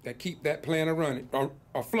people that keep that plant running or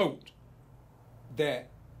afloat, that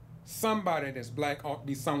somebody that's black ought to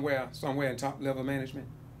be somewhere in top level management?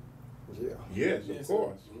 Yeah. Yes, of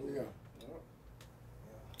course. Yeah.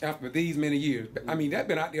 After these many years, I mean, that's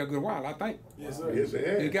been out there a good while, I think. Yes, sir. Yes, it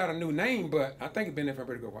has. It got a new name, but I think it's been there for a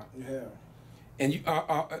pretty good while. Yeah. And you,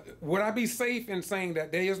 would I be safe in saying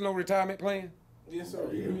that there is no retirement plan? Yes,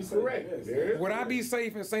 sir. You're correct. Yes. There is. Would I be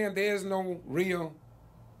safe in saying there's no real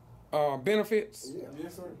benefits? Yeah.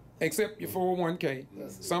 Yes, sir. Except your 401k.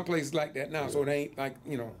 That's it. Some places like that now, so it ain't like,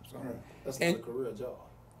 you know. So. Right. That's not And- a career job.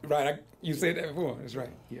 Right, you said that before. That's right.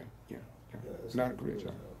 Yeah. It's Not a career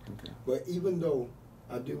job. Okay. But even though,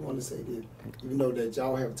 I do want to say that, even though that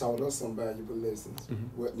y'all have taught us some valuable lessons,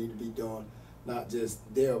 what need to be done, not just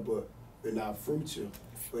there, but in our future.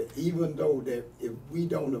 But even though that if we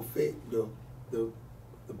don't affect the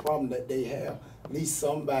problem that they have, at least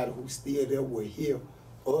somebody who's still there will hear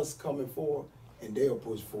us coming forward and they'll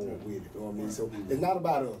push forward with it. You know what I mean? So it's not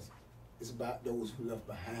about us. It's about those who left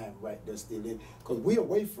behind right there still in. Because we're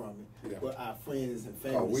away from it, but our friends and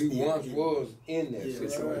family We still once in it. was in that Yeah,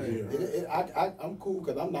 situation. I'm cool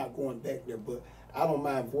because I'm not going back there, but I don't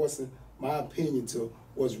mind voicing my opinion to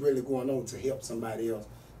what's really going on to help somebody else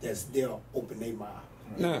that's there open their mind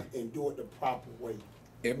Nah. and do it the proper way.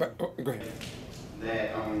 Yeah, but, go ahead.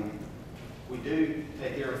 That we do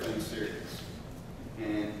take everything serious.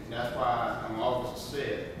 And that's why on August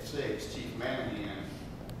 6th, Chief Manahan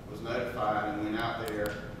was notified and went out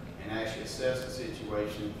there and actually assessed the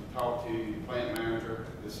situation, talked to the plant manager,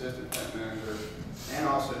 the assistant plant manager, and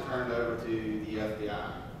also turned over to the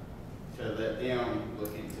FBI to let them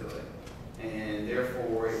look into it. And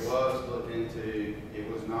therefore, it was looked into.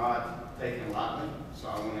 It was not taken lightly. So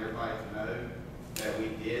I want everybody to know that we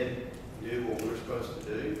did do what we were supposed to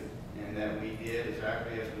do, and that we did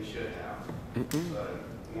exactly as we should have. So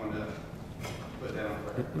I wanted to put that on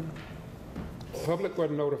record. Public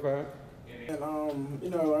wasn't notified. And, you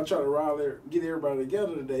know, I try to get everybody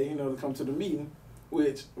together today, you know, to come to the meeting,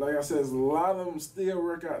 which, like I said, there's a lot of them still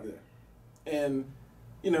work out there. And,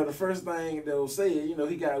 you know, the first thing they'll say, you know,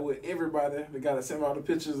 he got with everybody. They got to send me all the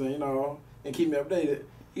pictures and, you know, and keep me updated.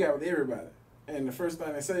 He got with everybody. And the first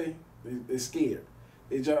thing they say, they're scared.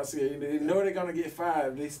 They just scared. They know they're going to get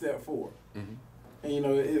fired. They step forward. And, you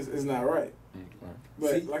know, it's not right.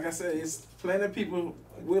 But, like I said, it's plenty of people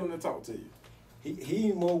willing to talk to you. He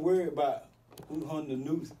ain't more worried about who hung the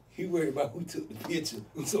noose. He worried about who took the picture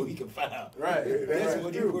so he can file. Right. That's Right.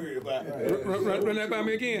 what he worried about. Run that by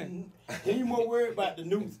me again. He ain't more worried about the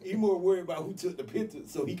noose. He more worried about who took the picture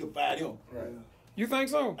so he can file him. Right. You think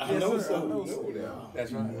so? I know sir. so. I know so.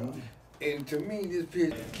 That's right. And to me, this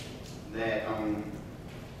picture, That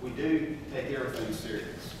we do take everything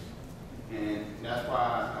serious. And that's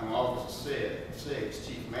why on August 6th,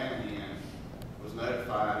 Chief Manahan was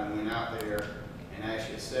notified and went out there and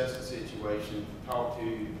actually assessed the situation, talked to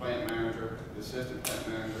the plant manager, the assistant plant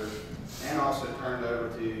manager, and also turned over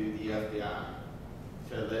to the FBI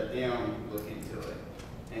to let them look into it.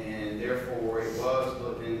 And therefore, it was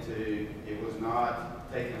looked into. It was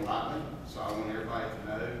not taken lightly. So I want everybody to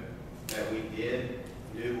know that we did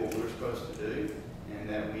do what we were supposed to do, and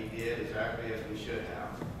that we did exactly as we should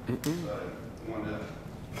have. So I wanted to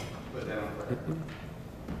put that on record.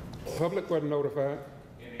 Public wasn't notified.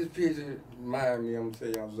 this picture reminded me, I'm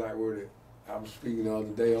gonna tell y'all exactly what I was speaking the other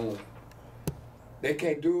day on. They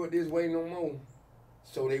can't do it this way no more.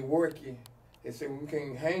 So they work you. They say, we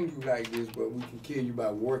can't hang you like this, but we can kill you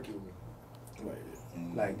by working you.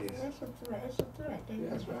 Like this. That's a threat. That's a threat.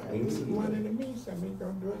 That's right. Mhm. This is one of the means that we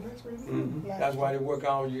gonna do it. That's what it is. Black That's why they work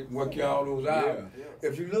you all those hours. Yeah.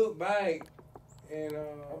 If you look back, and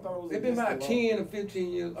thought it was it's been about against the 10 or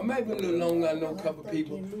 15 years, or maybe a little longer. I know a couple of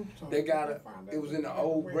people. They got it was in the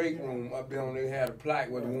old break room up there, and they had a plaque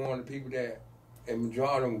where they wanted the people that, and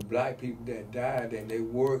majority of them were black people that died, that they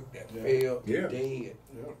worked, that fell dead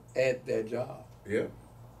at that job. Yeah.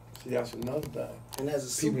 See, that's another thing. And as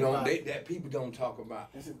a People don't, supervisor, that people don't talk about.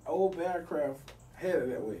 It's an old Bathcraft had it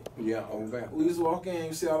that way. Yeah, old back. We used to walk in,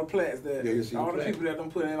 you see all the plaques that Yeah, you see all the the plaque. people that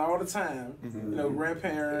done put in all the time, you know,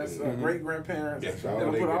 grandparents, great grandparents, That's they all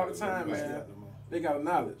done they put all got. the time, man. They got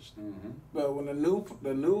acknowledged. Mm-hmm. But when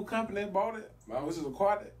the new company bought it, which is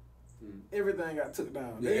Aquatic, everything got took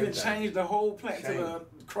down. Yeah, They even everything. changed the whole plant to the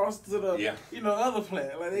cross to the other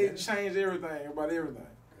plant. Like they changed everything about everything.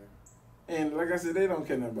 And like I said, they don't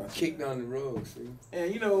care nothing about you. Kicked down the rug, see.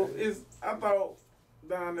 And I thought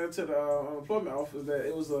down there to the unemployment office that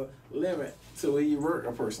it was a limit to where you work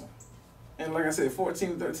a person. And like I said,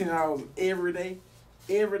 14 to 13 hours every day,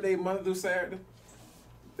 Monday through Saturday.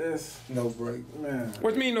 That's no break. Man.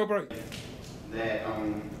 What do you mean no break? That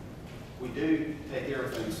we do take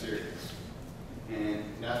everything serious. And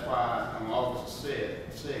that's why on August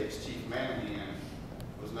 6th, Chief Manahan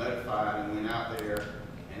was notified and went out there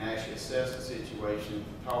and actually assessed the situation,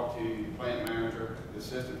 talked to the plant manager, the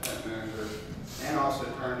assistant plant manager, and also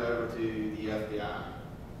turned over to the FBI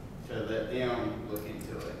to let them look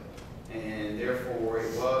into it. And therefore,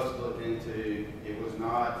 it was looked into. It was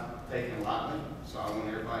not taken lightly. So I want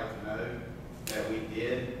everybody to know that we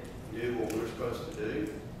did do what we were supposed to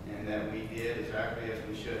do, and that we did exactly as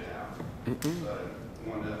we should have. So I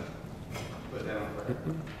wanted to put that on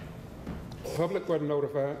record. Public wasn't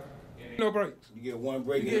notified. No breaks. You get one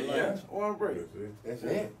break in lunch. Yeah, one break. That's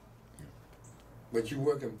it. But you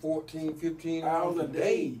working 14, 15 Hours a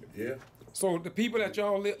day. Yeah. So the people that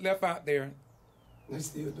y'all left out there, They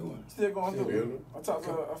still doing it. Still going through it. I talked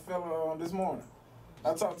to a fella this morning.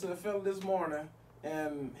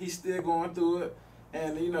 And he's still going through it.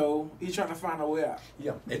 And, he's trying to find a way out.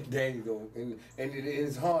 Yeah, and there you go. And it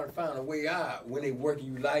is hard to find a way out when they working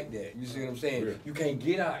you like that. You see what I'm saying? Yeah. You can't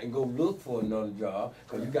get out and go look for another job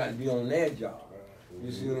because you got to be on that job. You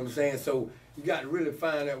see what I'm saying? So you got to really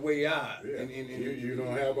find that way out. Yeah. And You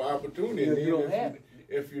don't have an opportunity. You don't have it.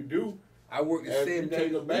 If you do, I work at 7 you days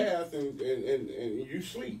take a week. bath and you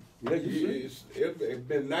sleep. Yeah, you sleep. It's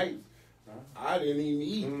been nights. I didn't even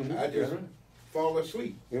eat. I just fall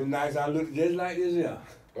asleep. It was nice. I looked just like this here.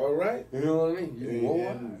 All right. You know what I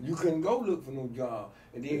mean? You couldn't go look for no job.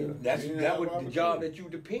 And then that was the job that you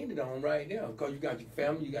depended on right now. Because you got your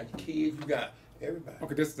family, you got your kids, you got everybody.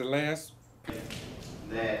 okay, this is the last.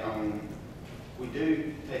 That we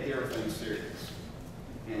do take everything serious.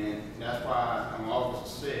 And that's why on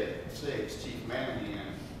August 6th, Chief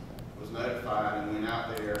Manahan was notified and went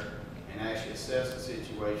out there and actually assessed the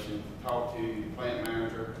situation, talked to the plant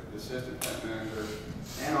manager, the assistant plant manager,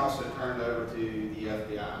 and also turned over to the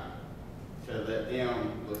FBI to let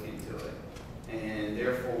them look into it. And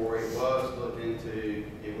therefore, it was looked into.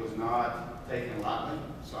 It was not taken lightly.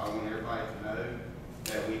 So I want everybody to know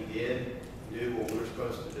that we did do what we were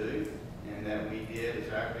supposed to do, and that we did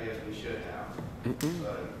exactly as we should have. So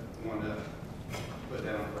I wanted to put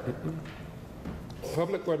that on record.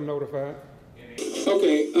 Public wasn't notified.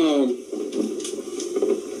 Okay,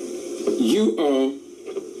 you are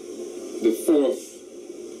the fourth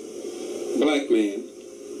black man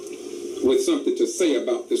with something to say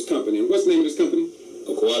about this company. And what's the name of this company?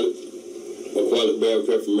 Aquatic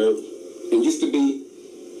Bathcraft America. And used to be?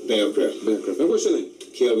 Bathcraft. And what's your name?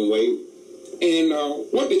 Kelvin Wade. And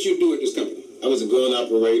what did you do at this company? I was a gun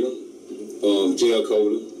operator, jail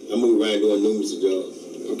coder. I moved around doing numerous jobs.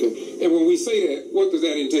 Okay. And when we say that, what does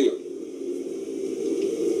that entail?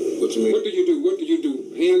 What you mean? What do you do? What do you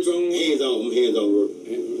do? Hands-on? Hands-on. I'm hands-on work.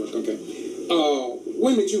 Okay.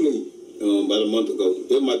 When did you leave? About a month ago.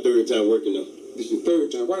 This is my third time working now. This is your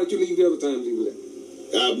third time. Why did you leave the other times you were there?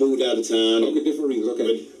 I moved out of town. Okay, different reasons.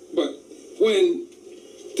 Okay. But when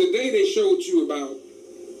today they showed you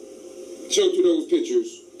those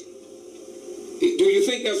pictures, do you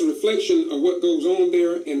think that's a reflection of what goes on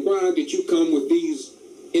there? And why did you come with these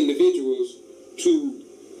individuals to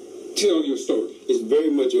tell your story? It's very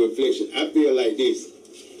much a reflection. I feel like this.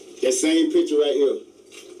 That same picture right here.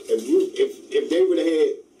 If they would have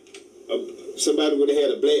had somebody would have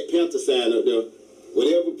had a Black Panther sign up there,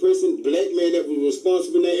 whatever black man that was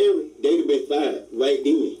responsible in that area, they'd have been fired right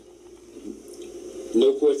then.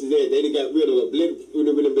 No questions there. They'd have got rid of would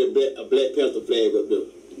have been a Black Panther flag up there.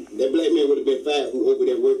 That black man would have been fired who over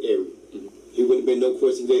that work area. He would have been no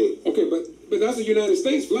questions there. Okay, but that's a United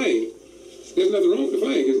States flag. There's nothing wrong with the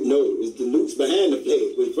flag, is it? No, it's the noose behind the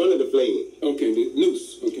flag, in front of the flag. Okay, the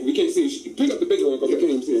noose. Okay, we can't see it. Pick up the bigger one because we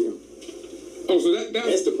can't see it. Oh, so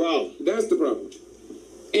that's the problem. That's the problem.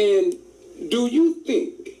 And do you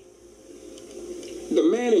think the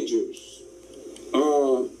managers,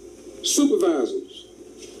 supervisors,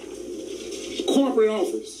 corporate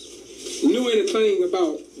office knew anything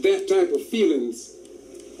about that type of feelings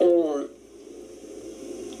or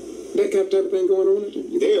that type of thing going on?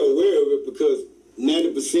 They're aware of it because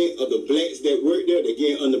 90% of the blacks that work there, they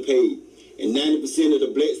get underpaid. And 90% of the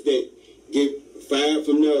blacks that get fired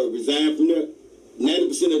from there or resign from there,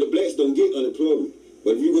 90% of the blacks don't get unemployment.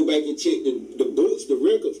 But if you go back and check the books, the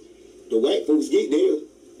records, the white folks get theirs,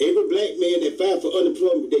 Every black man that fight for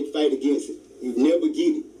unemployment, they fight against it. You never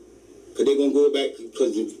get it. Because they're going to go back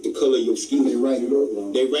because of the color of your skin. They write it up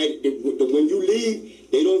wrong. They write it, when you leave,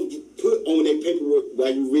 they don't put on their paperwork why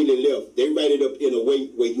you really left. They write it up in a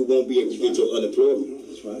way where you won't be able to get your unemployment.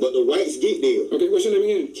 That's right. But the rights get there. Okay, what's your name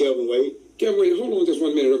again? Kelvin Wade. Kelvin Wade, hold on just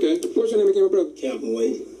 1 minute, okay? What's your name again, my brother? Kelvin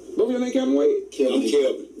Wade. Both of your name Kelvin Wade? I'm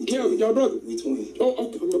Kelvin. Kelvin, y'all brother? We twins.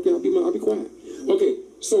 Oh, okay, I'll be quiet. Okay,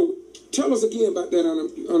 so tell us again about that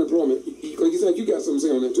unemployment. Because you said you got something to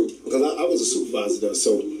say on that too. Because I was a supervisor there,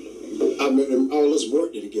 so all us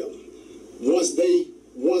worked together. Once they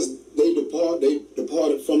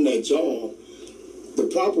departed from that job, the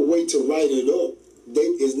proper way to write it up,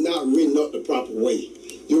 is not written up the proper way.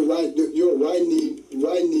 You're writing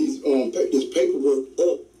this paperwork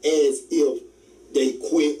up as if they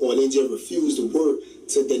quit or they just refuse to work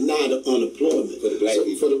to deny the unemployment for the black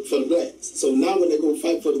people. For the blacks. So now when they go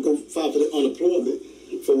fight for the unemployment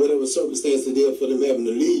for whatever circumstance it is for them having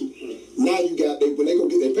to leave, now you got when they go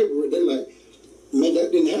get their paperwork, they're like, man,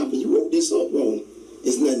 that didn't happen. You wrote this up wrong.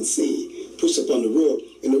 It's nothing said. Push up on the rug.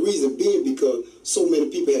 And the reason being because so many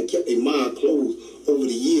people have kept their mind closed over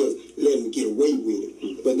the years, letting them get away with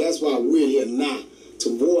it. But that's why we're here now to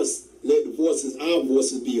let our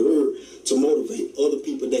voices be heard, to motivate other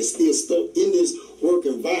people that still stuck in this work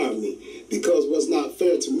environment. Because what's not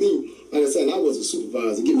fair to me, like I said, I was a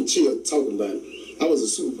supervisor. Give me chills talking about it. I was a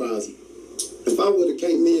supervisor. If I would have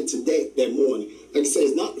came in to that morning, like I said,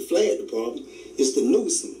 it's not the flag the problem, it's the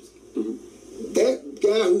nuisance. That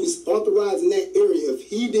guy who's authorizing that area, if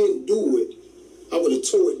he didn't do it, I would have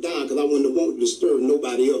tore it down because I wouldn't have wanted to disturb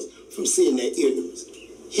nobody else from seeing that ignorance.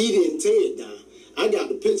 He didn't tear it down. I got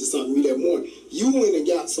the picture something me that morning. You went and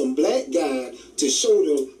got some black guy to show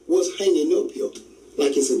them what's hanging up here,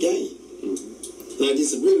 like it's a game, like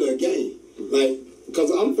it's really a game. Like,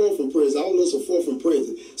 because I'm far from prison, all of us are far from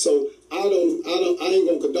prison, so I ain't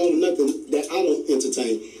gonna condone nothing that I don't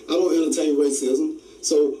entertain. I don't entertain racism.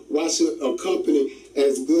 So why should a company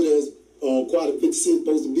as good as Aquatic 56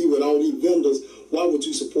 supposed to be with all these vendors? Why would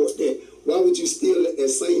you support that? Why would you still let that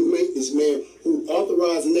same maintenance man who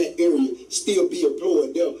authorized in that area still be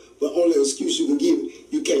employed there? But only excuse you can give it,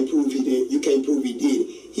 you can't prove he did. You can't prove he did it.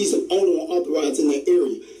 He's the only one authorized in that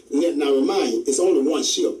area. Now remind you, it's only one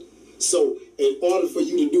shift. So in order for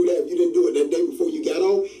you to do that, if you didn't do it that day before you got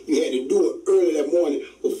on, you had to do it early that morning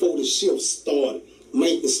before the shift started.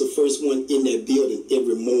 Maintenance the first one in that building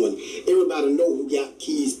every morning. Everybody know who got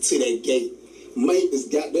keys to that gate. Maintenance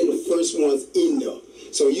they the first ones in there.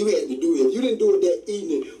 So you had to do it. If you didn't do it that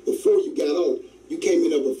evening before you got on, you came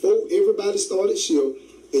in there before everybody started shift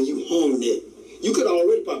and you hung that. You could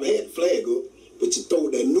already probably had the flag up, but you throw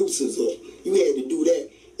that nuisance up. You had to do that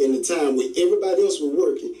in the time when everybody else was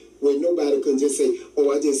working, where nobody could just say,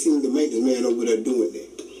 oh, I just seen the maintenance man over there doing that.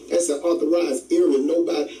 That's an authorized area.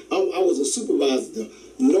 I was a supervisor there.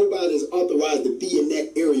 Nobody's authorized to be in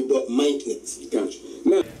that area but maintenance. Gotcha.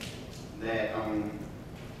 Now, that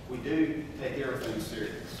we do take everything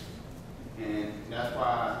serious. And that's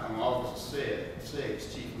why on August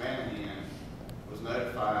 6th, Chief Manahan was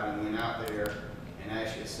notified and went out there and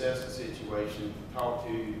actually assessed the situation, talked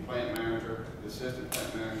to the plant manager, the assistant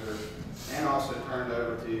plant manager, and also turned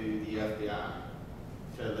over to the FBI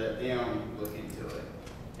to let them look into it.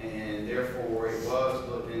 And therefore, it was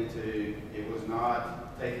looked into. It was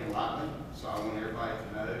not taken lightly. So I want everybody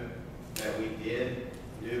to know that we did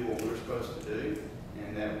do what we were supposed to do,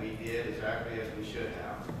 and that we did exactly as we should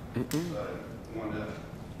have. So I wanted to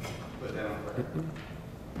put that on record.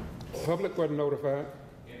 Public wasn't notified.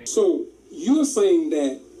 So you're saying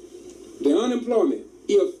that the unemployment,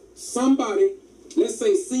 if somebody, let's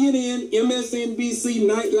say CNN, MSNBC,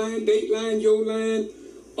 Nightline, Dateline, Your Line,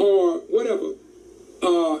 or whatever,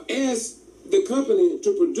 asked the company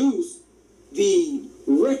to produce the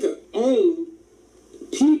record on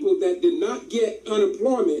people that did not get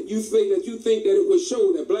unemployment, you think that it would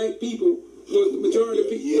show that black people was the majority of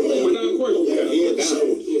people without question? If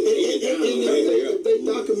they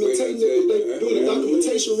doing the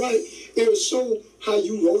documentation right, it'll show how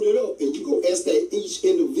you wrote it up, and you go ask that each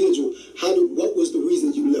individual what was the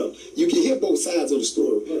reason you left. You can hear both sides of the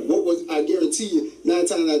story. I guarantee you, 9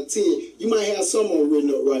 times out of 10, you might have some on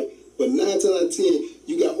written up right, but 9 times out of 10,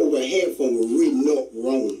 you got over half of them written up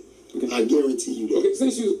wrong. Okay. I guarantee you that. Okay,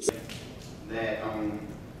 since you that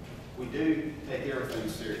we do take everything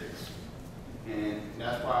serious, and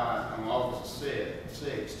that's why on August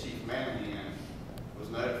 6th, Chief Manahan was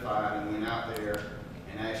notified and went out there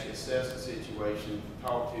and actually assessed the situation,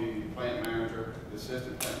 talked to the plant manager, the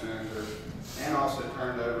assistant plant manager, and also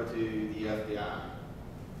turned over to the FBI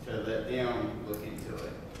to let them look into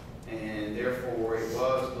it. And therefore, it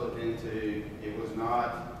was looked into. It was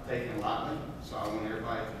not taken lightly. So I want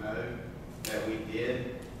everybody to know that we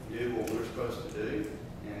did do what we're supposed to do,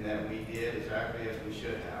 and that we did exactly as we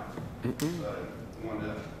should have. So I wanted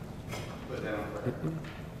to put that on record.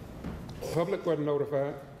 Public wasn't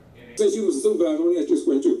notified. Since you was a supervisor, I want to ask you this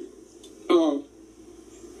question too.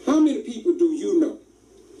 How many people do you know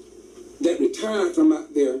that retired from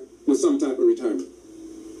out there with some type of retirement?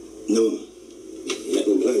 No.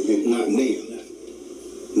 Not name.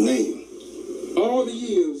 Name. All the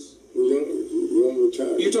years.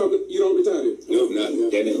 You don't retire. You don't retire there? No, not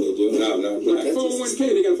that ain't no deal. No. Like 401k,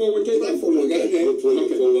 they got a 401k? Like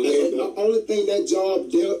 401k. The only thing that job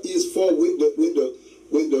there is for with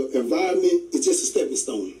the environment, it's just a stepping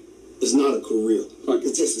stone. It's not a career. Okay.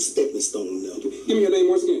 It's just a stepping stone now. Give me your name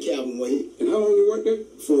once again. Calvin Wade. And how long you worked there?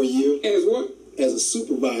 4 years. As what? As a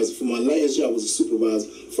supervisor. For my last year, I was a supervisor.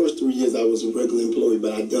 First 3 years, I was a regular employee,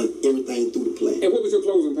 but I done everything through the plant. And what was your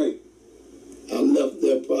closing pay? I left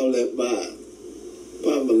there probably at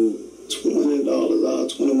probably $20 hour,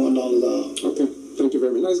 $21 hour. Okay. Thank you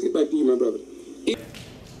very much. Let's get back to you, my brother.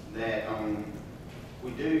 That we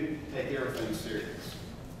do take everything serious.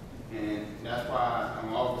 And that's why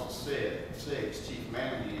on August 6th, Chief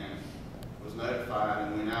Manahan was notified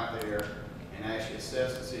and went out there and actually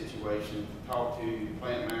assessed the situation, talked to the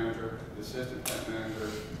plant manager, the assistant plant manager,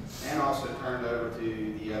 and also turned over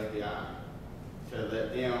to the FBI to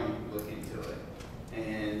let them look into it.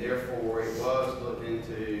 And therefore, it was looked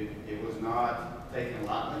into. It was not taken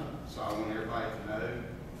lightly. So I want everybody to know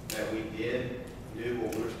that we did do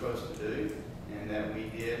what we're supposed to do, and that we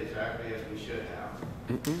did exactly as we should have.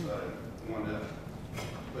 So I wanted to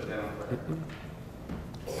put that on record.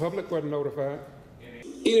 Public wasn't notified.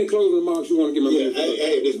 Any closing remarks you want to give my I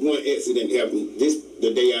had this one accident happen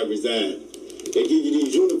the day I resigned. They give you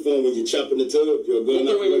these uniforms when you're chopping the tub. You're going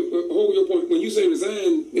wait, hold your point. When you say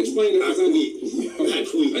resign, explain that. I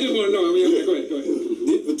quit. I just want to know. Go ahead.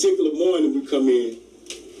 This particular morning we come in,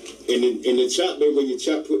 and in the chop bay where you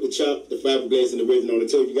put the fiberglass and the resin on the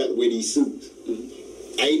tub, you got to wear these suits.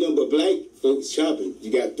 Ain't nothing but black folks chopping.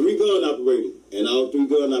 You got 3 gun operators, and all 3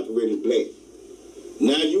 gun operators black.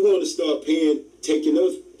 Now you want to start taking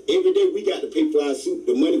us, every day we got to pay for our suit.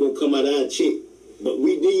 The money gonna come out of our check. But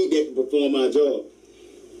we need that to perform our job.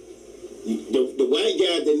 The white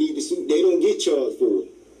guys that need the suit, they don't get charged for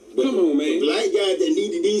it. But come on, man. The black guys that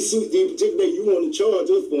needed these suits, in particular, you want to charge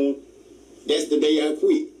us for them, that's the day I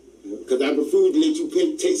quit. Because I refuse to let you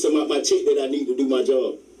take some out my check that I need to do my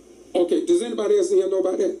job. Okay, does anybody else in here know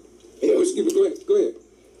about that? Yeah. Go ahead.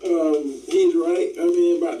 He's right. I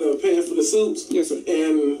mean, about the paying for the suits. Yes, sir.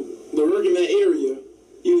 And the work in that area,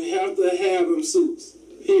 you have to have them suits.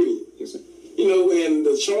 Period. Yes, sir. You know, and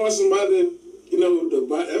to charge somebody, you know, the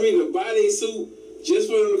body suit just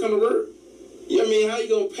for them to come to work. I mean, how you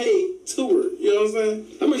gonna pay to work? You know what I'm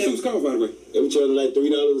saying? How much suits cost, by the way? They were charging like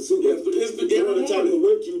 $3 a suit. Yeah, every the type of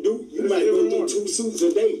work you do, you might go through 2 suits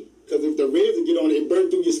a day. Because if the resin get on it, it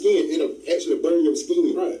burn through your skin. It'll actually burn your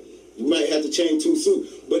skin. Right. You might have to change 2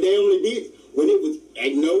 suits. But they only did when it was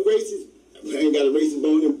like no racist. I ain't got a racist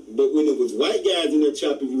bone in, but when it was white guys in there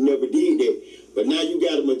chopping, you never did that. But now you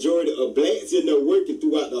got a majority of blacks in there working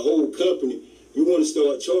throughout the whole company. You want to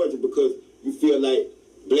start charging because you feel like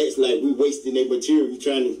blacks like we wasting their material. You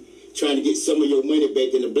trying to get some of your money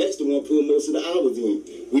back, and the blacks the one putting most of the hours in.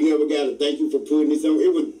 We never got to thank you for putting this on. It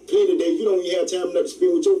was plenty of days you don't even have time enough to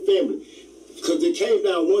spend with your family. Because it came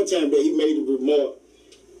down one time that he made a remark,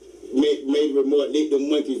 let them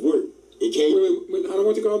monkeys work. It came. Wait, I don't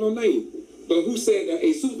want you to call no name. But who said that?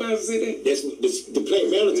 A supervisor said that? That's what the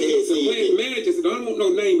plant manager had said. The plant manager said, I don't want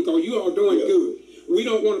no name because you all doing good. We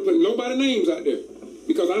don't want to put nobody's names out there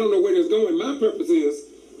because I don't know where it's going. My purpose is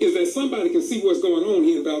that somebody can see what's going on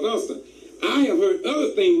here in Valdosta. I have heard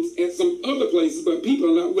other things at some other places, but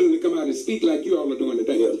people are not willing to come out and speak like you all are doing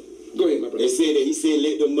today. Yeah. Go ahead, my brother. They said that he said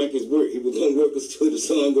let them monkeys work. He was going to work until the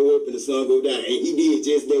sun go up and the sun go down. And he did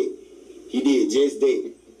just that. He did just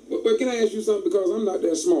that. But can I ask you something? Because I'm not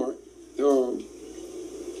that smart. I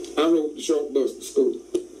rode the short bus to school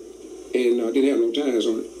and didn't have no tires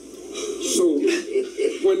on it. So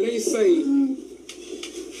when they say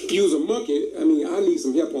use a monkey, I mean, I need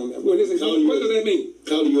some help on that. When they say, what does that mean?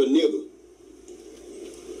 Calling you a nigger.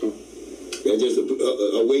 That's just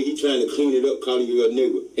a way he trying to clean it up, calling you a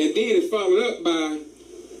nigger. And then it's followed up by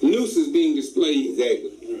nooses being displayed.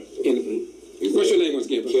 Exactly. What's your name once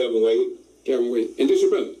again, brother? Kevin Wade. Kevin Wade. And this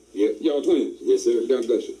your brother? Yep. Y'all twins? Yes, sir. God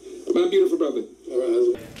bless you. My beautiful brother. All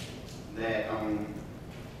right. That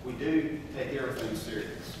we do take everything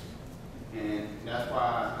serious. And that's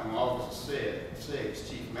why on August 6th,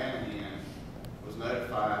 Chief Manahan was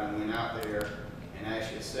notified and went out there and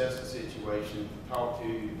actually assessed the situation, talked to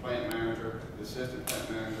the plant manager, the assistant plant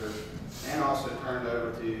manager, and also turned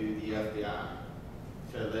over to the FBI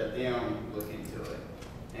to let them look into it.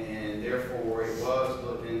 And therefore, it was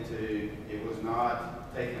looked into. It was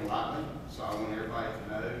not taken lightly. So I want everybody to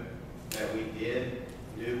know that we did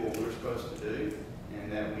do what we were supposed to do,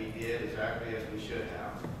 and that we did exactly as we should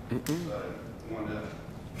have. So I wanted to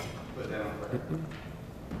put that on record.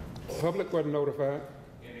 Public wasn't notified.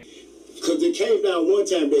 Because it came down one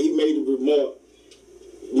time that he made a remark,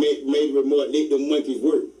 let the monkeys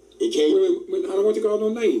work. It came. Wait, I don't want you to call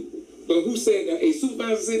no name. But who said that? A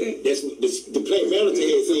supervisor said that? That's the plant manager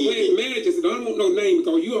had said. The plant manager said, I don't want no name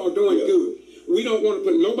because you all doing good. We don't want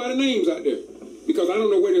to put nobody's names out there because I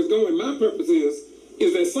don't know where it's going. My purpose is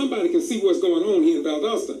that somebody can see what's going on here in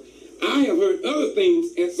Valdosta. I have heard other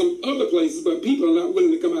things at some other places, but people are not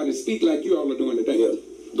willing to come out and speak like you all are doing today. Yeah.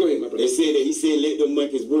 Go ahead, my brother. They said that he said let them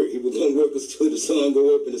monkeys work. He was going to work until the sun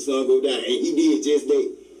go up and the sun go down. And he did just that.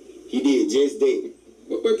 He did just that.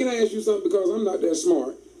 But can I ask you something? Because I'm not that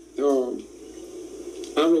smart. I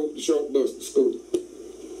rode the short bus to school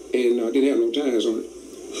and didn't have no tires on it.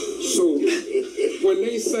 So when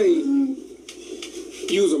they say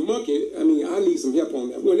use a monkey, I mean, I need some help on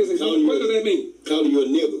that. When they say, what does that mean? Calling you a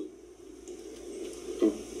nigger.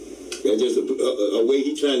 That's just a way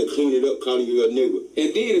he trying to clean it up, calling you a nigger.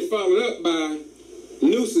 And then it's followed up by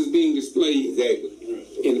nooses being displayed. Exactly.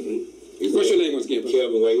 What's your name once again, brother?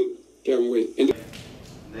 Kevin Wade. Kevin Wade. And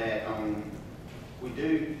that we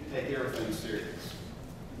do take everything serious.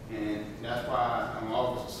 And that's why on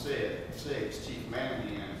August 6th, Chief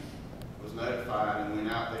Manahan was notified and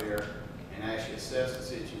went out there and actually assessed the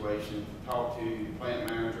situation, talked to the plant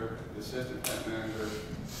manager, the assistant plant manager,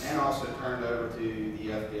 and also turned over to the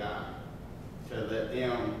FBI to let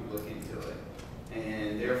them look into it.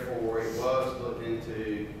 And therefore, it was looked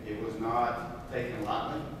into. It was not taken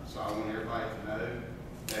lightly. So I want everybody to know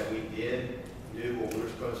that we did do what we were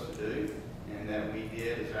supposed to do, and that we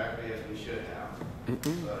did exactly as we should have.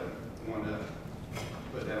 So I wanted to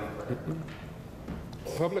put that on record.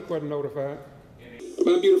 Public wasn't notified.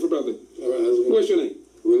 My beautiful brother. All right, what's your name?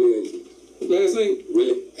 Willie Akins. Last name?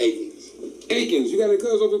 Willie Akins. Akins. You got any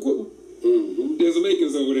cousins over in Quitman? Mm-hmm. There's some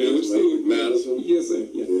Akins over there. Yes, Madison. Yes, sir.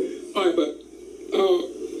 Yeah. All right, but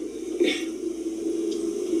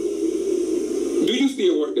do you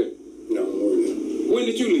still work there? No, I'm working there. When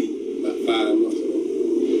did you leave? About 5 months ago.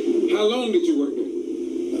 How long did you work there?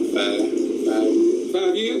 About 5 years.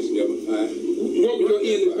 5 years? Yeah, about 5. What was your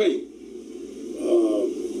end of pay?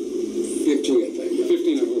 15, I think.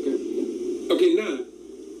 15, okay. Okay, now,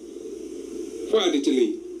 why did you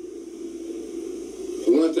leave?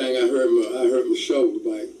 For one thing, I hurt my shoulder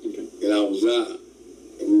back, and I was out,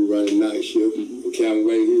 and we were running night shift. And Calvin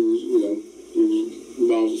Wade, he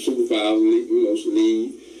was supervisor, lead, and he was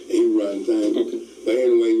running things. Okay. But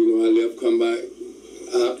anyway, I left, come back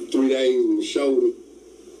after 3 days with my shoulder,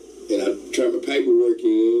 and I turned my paperwork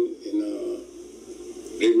in, and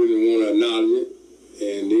they really didn't want to acknowledge it,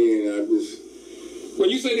 and then I just. When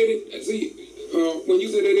you say they didn't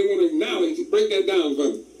want to acknowledge, break that down for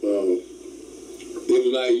me. It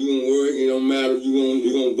was like, you gonna work, it don't matter, you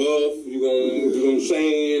gonna buff, you gonna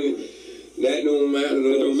sand, that don't matter.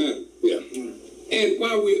 That don't matter. Yeah. And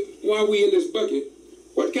while we in this bucket,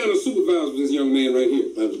 what kind of supervisor was this young man right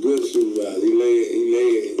here? I was a good supervisor. He led.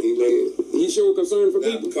 He showed concern for Not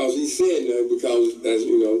people? because he said that, because that's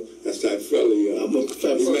that's type of fella he is.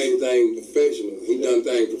 He made things professional. He done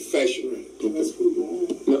things professional.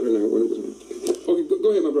 Not really. Okay, go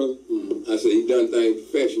ahead, my brother. I said he done things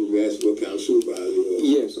professional. You asked what kind of supervisor he was.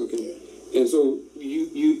 Yes, okay. Yeah. And so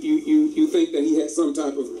you think that he had some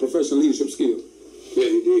type of professional leadership skill? Yeah,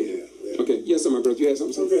 he did have. Yeah. Okay, yes, sir, my brother. You had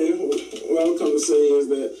something to say? Okay, what I'm coming to say is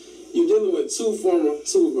that you're dealing with two former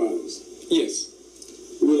supervisors. Yes.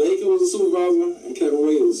 Will Aiken was a supervisor and Kevin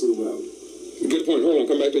Wade was a supervisor. Good point. Hold on,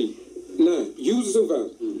 come back to you. Now, you was a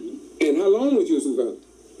supervisor. And how long was you a supervisor?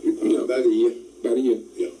 About a year. About a year?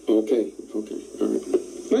 Yeah. Okay. All right.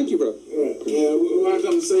 Thank you, brother. Right. Yeah, what I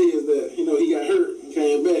come to say is that, he got hurt and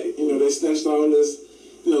came back. They snatched all his,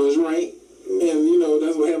 his rank. And,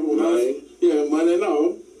 that's what happened with money. Yeah, money and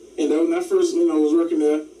all. And then when I first, was working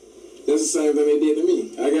there, that's the same thing they did to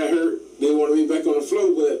me. I got hurt. They wanted me back on the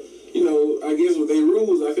floor, but, I guess with their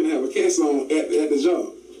rules, I couldn't have a cast on at the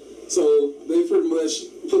job. So they pretty much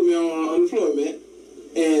put me on unemployment.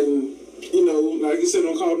 And, like you said,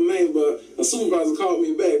 don't call the name, but a supervisor called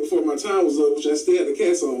me back before my time was up, which I still had the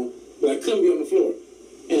cast on, but I couldn't be on the floor.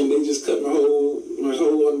 And they just cut my whole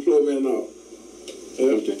unemployment and all.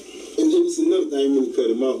 Yeah. Okay. And then it's another thing when you cut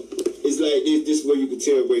him off. It's like this way you can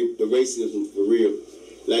tell the racism for real.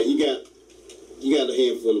 Like you got a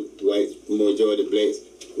handful of whites, majority blacks.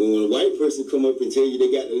 When a white person come up and tell you they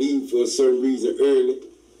got to leave for a certain reason early,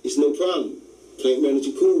 it's no problem. Plant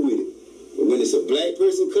manager cool with it. But when it's a black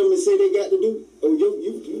person come and say they got to do, oh,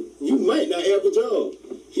 you might not have a job.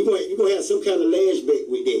 You gonna have some kind of lashback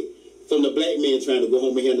with that from the black man trying to go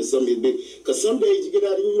home and handle some of his business. Because some days you get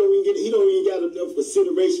out, he don't even got enough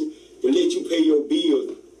consideration to let you pay your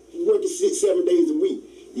bills. You working 6-7 days a week.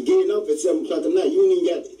 You getting up at 7 o'clock at night. You ain't even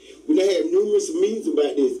got. We done had numerous meetings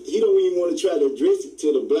about this. He don't even want to try to address it to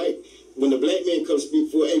the black. When the black man comes speak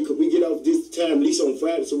for, hey, could we get off this time, at least on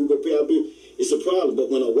Friday, so we go pay our bill? It's a problem. But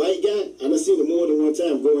when a white guy, and I've seen it more than one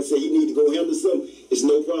time, go and say he need to go handle something, it's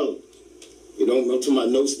no problem. You don't go to my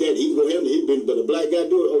no stat, he can go handle it. But a black guy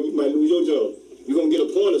do it, oh, you might lose your job. You're going to get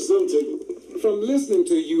a point or something to you. From listening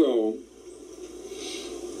to you all,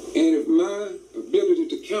 and if my ability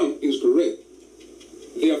to count is correct,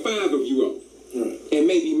 there are 5 of you all, and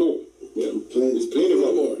maybe more. Yeah, there's plenty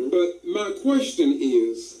more. But my question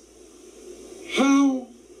is, how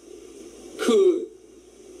could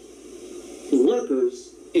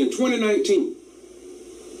workers in 2019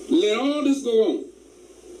 let all this go on,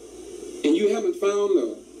 and you haven't found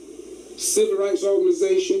a civil rights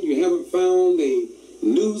organization, you haven't found a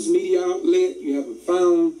news media outlet, you haven't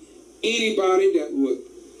found anybody that would,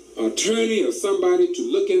 attorney or somebody to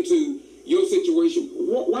look into your situation?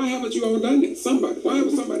 Why haven't you all done that? Somebody. Why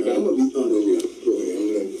haven't somebody done that? I'm going to be honest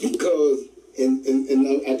with you. Because,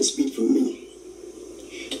 and I can speak for me.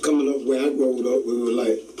 Coming up where I grew up, we were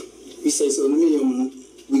like, you say something to me,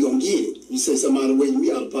 we going to get it. You say something out of the way,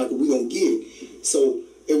 me out of pocket, we going to get it. So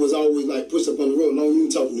it was always like push up on the road, no, you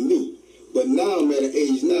ain't talking to me. But now I'm at an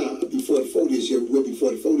age now, I'll be 44 this year, we'll be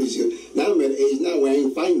 44 this year. Now I'm at an age now where I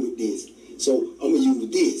ain't fighting with this. So I'm going to use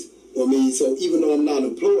this. I mean, so even though I'm not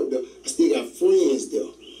employed there, I still got friends there.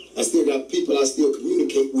 I still got people I still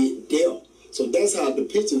communicate with there. So that's how the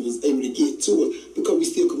picture was able to get to us, because we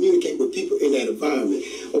still communicate with people in that environment.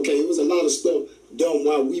 Okay, it was a lot of stuff done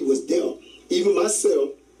while we was there. Even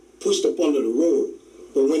myself pushed up under the rug.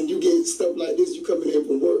 But when you get stuff like this, you coming in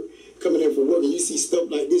from work, and you see stuff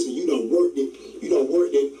like this, and you done worked it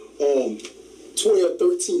 12,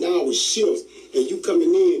 13 hour shifts, and you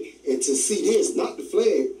coming in and to see this, not the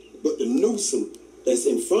flag, but the noose that's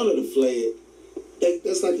in front of the flag,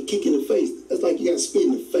 that's like a kick in the face. That's like you got to spit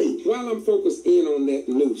in the face. While I'm focused in on that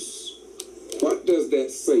noose, what does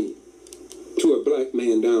that say to a black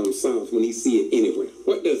man down south when he see it anywhere?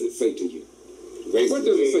 What does it say to you? What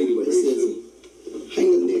does it say to you? Racism.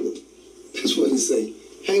 Hang a nigga. That's what it say.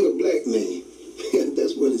 Hang a black man.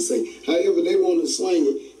 That's what it say. However they want to swing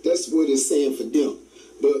it, that's what it's saying for them.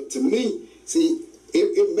 But to me, see,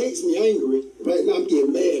 it makes me angry. Right now I'm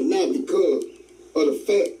getting mad now because of the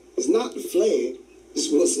fact it's not the flag,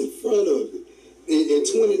 it's what's in front of it. In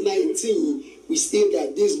 2019, we still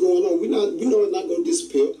got this going on. We know it's not going to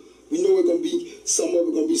disappear. We know it's going to be, some of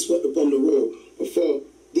it going to be swept up on the road. But for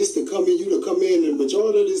this to come in, you to come in, and the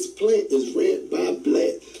majority of this plant is ran by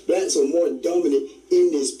blacks. Blacks are more dominant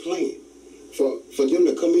in this plant. For them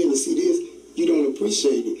to come in and see this, you don't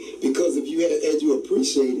appreciate it. Because if you had, as you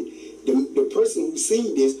appreciate it, the person who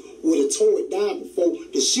seen this would have tore it down before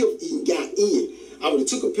the shift even got in. I would have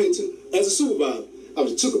took a picture as a supervisor. I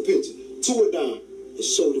would have took a picture, tore it down, and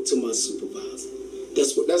showed it to my supervisor.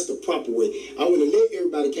 That's the proper way. I would have let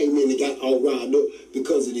everybody came in and got all riled up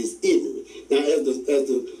because of this ignorance. Now, as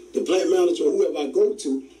the plant manager or whoever I go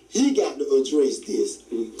to, he got to address this,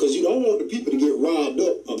 because you don't want the people to get riled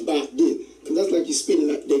up about this, because that's like you spitting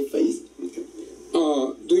at their face.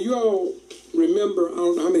 Do you all remember, I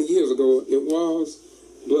don't know how many years ago it was,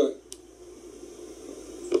 but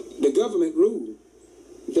the government ruled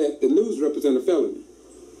that the news represent a felony.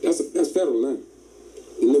 That's federal now,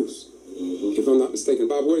 the news. If I'm not mistaken.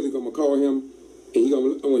 Bob Worthy, I'm going to call him, and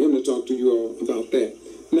I want him to talk to you all about that.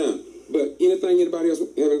 Now, but anybody else have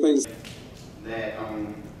anything to say? That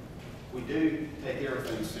we do take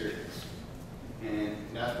everything serious. And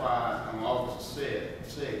that's why on August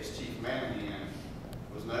 6th, Chief Manahan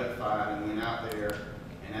was notified and went out there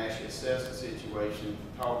and actually assessed the situation,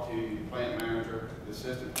 talked to the plant manager, the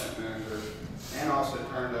assistant plant manager, and also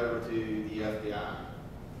turned over to the FBI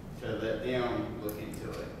to let them look into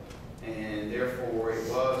it. And therefore, it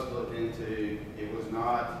was looked into. It was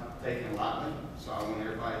not taken lightly. So I want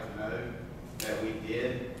everybody to know that we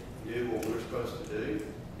did do what we were supposed to do,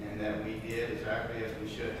 and that we did exactly as we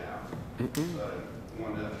should have. So I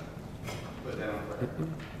wanted to put that on record.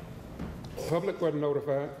 Public wasn't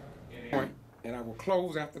notified. And I will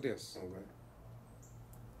close after this.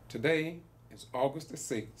 Today is August the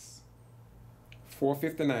 6th,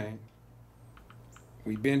 4:59.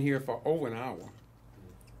 We've been here for over an hour.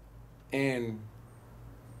 And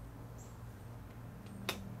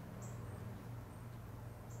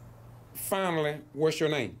finally, what's your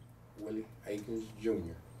name? Willie Akins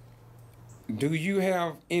Jr. Do you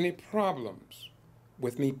have any problems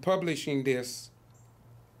with me publishing this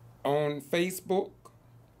on Facebook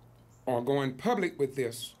or going public with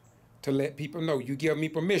this to let people know you give me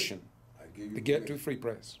permission to get to Free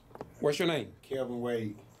Press? What's your name? Kevin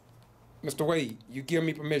Wade. Mr. Wade, you give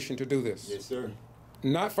me permission to do this? Yes, sir.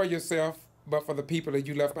 Not for yourself, but for the people that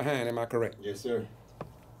you left behind, am I correct? Yes, sir.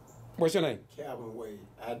 What's your name? Calvin Wade,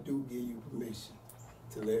 I do give you permission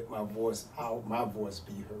to let my voice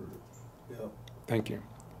be heard. Yep. Thank you.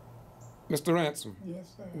 Mr. Ransom, Yes,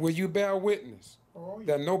 sir. will you bear witness Oh, yeah.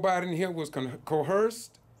 that nobody in here was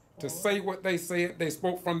coerced to say what they said? They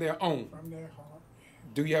spoke from their own. From their heart.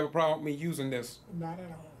 Do you have a problem with me using this? Not at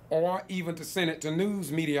all. Or even to send it to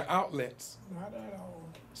news media outlets Not at all.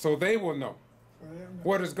 so they will know For them to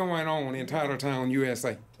what is going on in Titletown,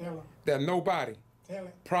 USA, tell them. that nobody Tell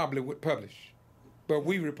it. probably would publish. But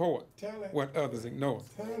we report Tell it. what others ignore.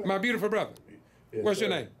 Tell it. My beautiful brother, Yes, what's your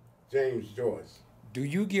sir. name? James Joyce. Do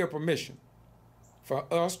you give permission for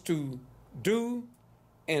us to do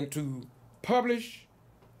and to publish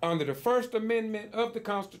under the First Amendment of the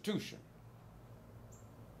Constitution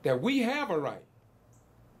that we have a right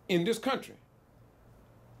in this country,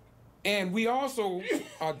 and we also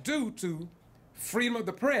are due to freedom of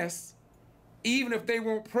the press, even if they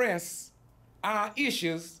won't press our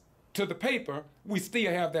issues to the paper, we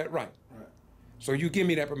still have that right. So you give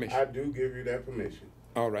me that permission. I do give you that permission.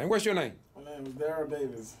 All right. What's your name? My name is Daryl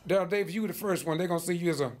Davis. Daryl Davis, you were the first one. They're going to see you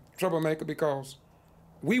as a troublemaker because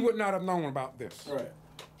we would not have known about this Right.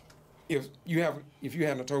 if you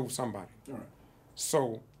hadn't told somebody. All right.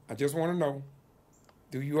 So I just want to know,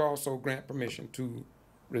 do you also grant permission to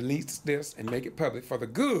release this and make it public for the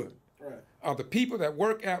good Right. of the people that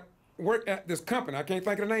work at this company? I can't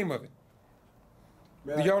think of the name of it.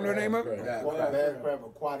 Do y'all know the name of it? Bathcraft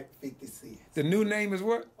Aquatic 56. The new name is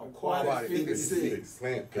what? Aquatic 56.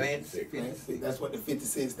 Plant 56. That's what the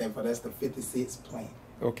 56 stands for. That's the 56 plant.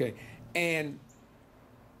 Okay. And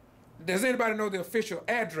does anybody know the official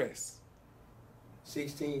address?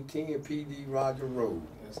 1610 PD Roger Road.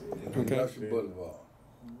 That's it. in Okay. Industrial Boulevard.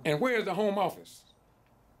 And where is the home office?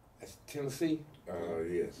 That's Tennessee.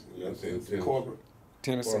 Yes. That's in Tennessee. Corporate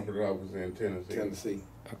Tennessee. Corporate office in Tennessee. Tennessee.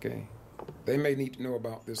 Okay. They may need to know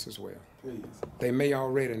about this as well. Please. They may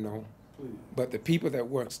already know, Please. but the people that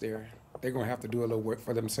works there, they're going to have to do a little work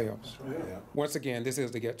for themselves. Right. Yeah. Once again, this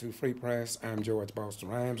is the Get To Free Press. I'm George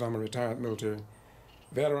Boston-Rhymes. I'm a retired military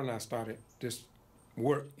veteran. I started this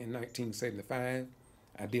work in 1975.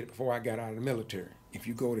 I did it before I got out of the military. If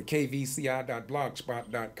you go to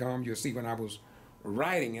kvci.blogspot.com, you'll see when I was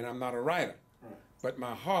writing, and I'm not a writer, Right. but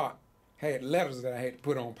my heart had letters that I had to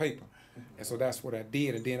put on paper. And so that's what I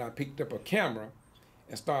did. And then I picked up a camera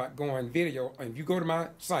and started going video. And if you go to my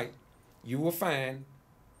site, you will find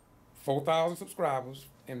 4,000 subscribers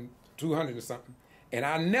and 200 or something. And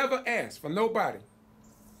I never ask for nobody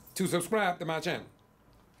to subscribe to my channel.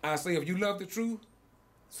 I say, if you love the truth,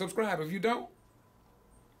 subscribe. If you don't,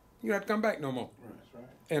 you don't have to come back no more. That's right.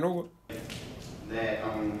 And over. That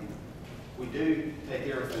we do take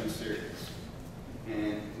everything serious.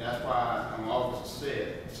 And that's why on August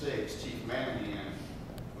 6th, Chief Manahan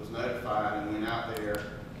was notified and went out there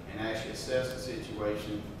and actually assessed the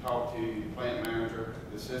situation, talked to the plant manager,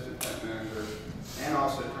 the assistant plant manager, and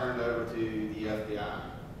also turned over to the FBI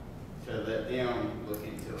to let them look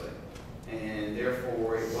into it. And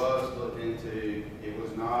therefore, it was looked into. It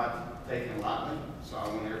was not taken lightly. So I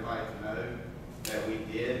want everybody to know that we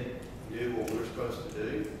did do what we're supposed to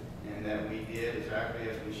do, and that we did exactly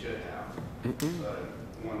as we should have. So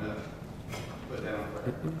I wanted to put that on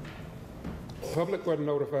record. Public wasn't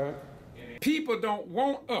notified. People don't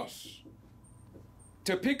want us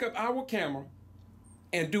to pick up our camera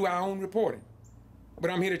and do our own reporting. But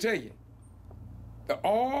I'm here to tell you that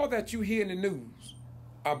all that you hear in the news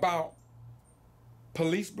about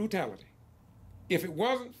police brutality, if it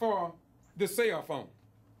wasn't for the cell phone,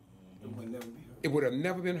 it would have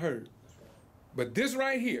never been heard. But this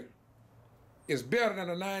right here is better than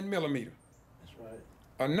a 9mm.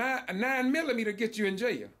 A 9mm gets you in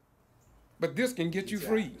jail, but this can get you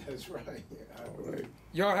free. That's right.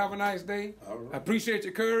 Y'all have a nice day. I appreciate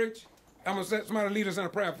your courage. I'm going to set somebody to lead us in a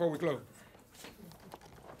prayer before we close.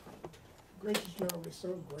 Gracious Lord, we're so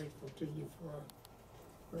grateful to you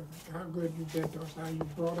for how good you've been to us, how you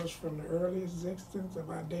brought us from the earliest existence of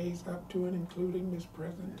our days up to and including this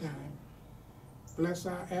present time. Bless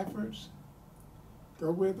our efforts.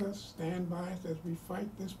 Go with us, stand by us as we fight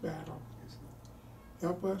this battle.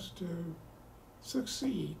 Help us to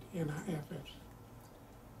succeed in our efforts.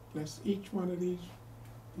 Bless each one of these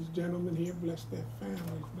gentlemen here, bless their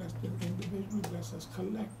families, bless them individually, bless us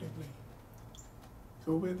collectively.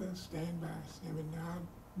 Go with us, stand by us, and when our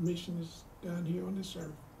mission is done here on this earth,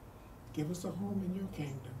 give us a home in your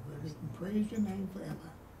kingdom where we can praise your name forever.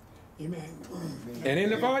 Amen. And in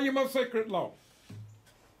the volume of sacred law,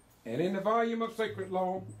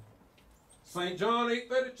 St. John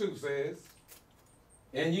 8:32 says,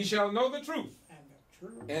 and ye shall know the truth,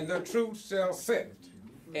 and the truth shall set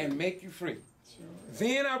and make you free.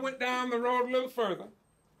 Then I went down the road a little further,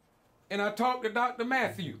 and I talked to Dr.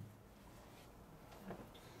 Matthew,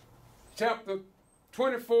 chapter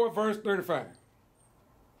 24, verse 35.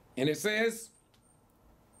 And it says,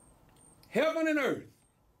 heaven and earth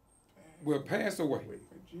will pass away,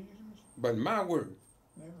 but my word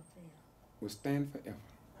will stand forever.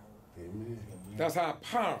 Amen. That's how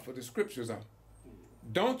powerful the scriptures are.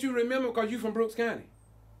 Don't you remember, because you're from Brooks County,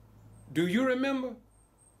 do you remember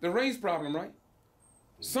the race problem, right?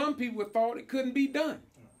 Some people thought it couldn't be done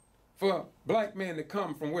for a black man to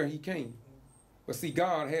come from where he came. But see,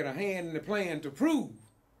 God had a hand in the plan to prove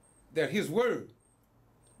that his word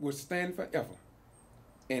would stand forever.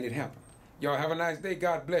 And it happened. Y'all have a nice day.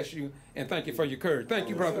 God bless you. And thank you for your courage. Thank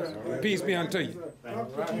you, brothers. Peace be unto you.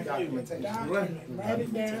 Write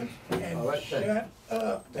it down and shut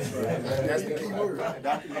up. That's the key word.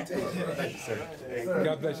 Documentation. Thank you, sir.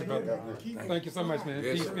 God bless you, brother. Thank you so much, man.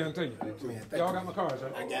 Peace be unto you. Y'all got my cards,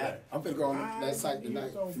 right? I got it. I'm finna go on that site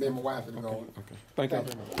tonight. Me and my wife finna go on. Okay. Thank you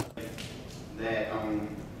very much. That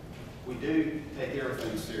we do take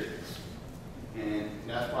everything serious. And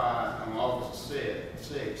that's why on August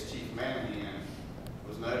 6th, Chief Manahan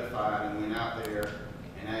was notified and went out there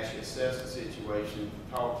and actually assessed the situation,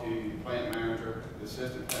 talked to the plant manager, the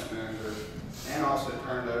assistant plant manager, and also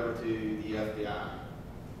turned over to the FBI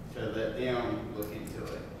to let them look into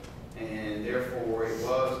it. And therefore, it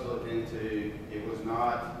was looked into. It was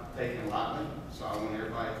not taken lightly. So I want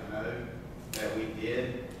everybody to know that we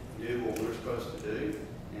did do what we were supposed to do,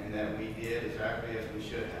 and that we did exactly as we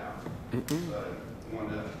should have. So I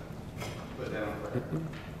wanted to put that on record.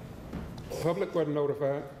 Public wasn't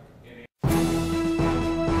notified.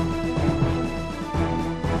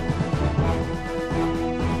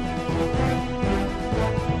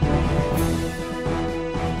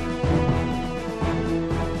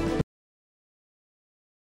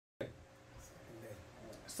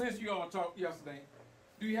 Since you all talked yesterday,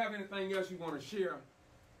 do you have anything else you want to share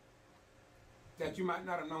that you might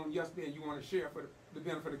not have known yesterday and you want to share for the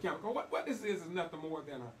benefit of the camp? Because what this is nothing more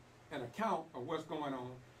than an account of what's going on,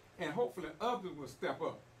 and hopefully others will step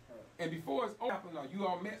up. And before it's open, you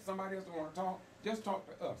all met somebody else that want to talk, just talk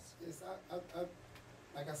to us. Yes, I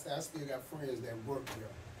like I said, I still got friends that work there.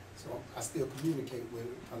 So I still communicate with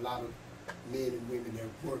a lot of men and women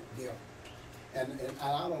that work there. And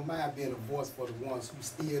I don't mind being a voice for the ones who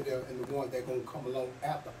still there and the ones that gonna come along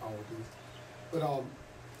after all this. But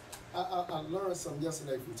I learned something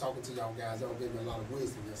yesterday from talking to y'all guys. Y'all gave me a lot of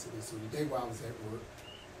wisdom yesterday. So the day while I was at work,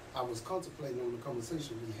 I was contemplating on the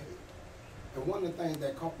conversation we had. And one of the things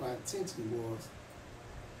that caught my attention was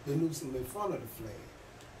the noose in front of the flag.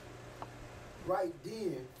 Right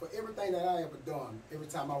then, for everything that I ever done, every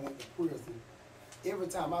time I went to prison,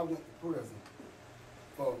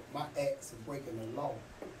 for my acts of breaking the law,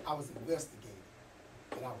 I was investigated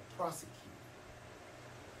and I was prosecuted.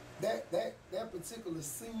 That particular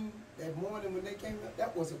scene, that morning when they came up,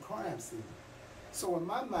 that was a crime scene. So in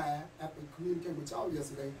my mind, after communicating with y'all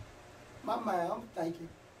yesterday, my mind, I'm thinking,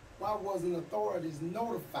 why wasn't authorities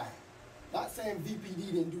notified? Not saying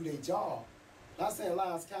VPD didn't do their job, not saying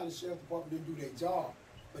Lyons County Sheriff Department didn't do their job,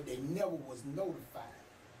 but they never was notified.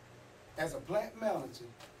 As a plant manager,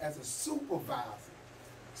 as a supervisor,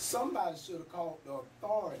 somebody should have called the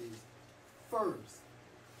authorities first,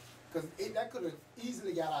 because that could have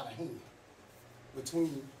easily got out of hand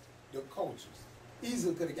between the cultures.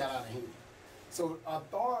 Easily could have got out of hand. So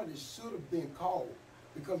authorities should have been called,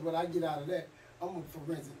 because when I get out of that, I'm a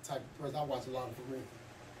forensic type of person. I watch a lot of forensic.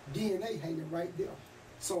 DNA hanging right there.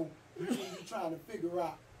 So when you're trying to figure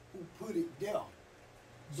out who put it there,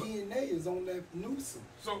 DNA is on that noose.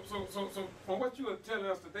 So from what you were telling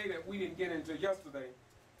us today that we didn't get into yesterday,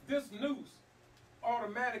 this noose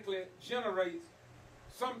automatically generates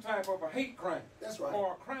some type of a hate crime. That's right.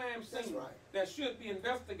 Or a crime scene that should be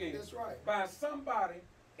investigated. That's right. By somebody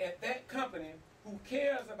at that company who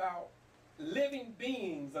cares about living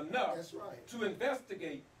beings enough to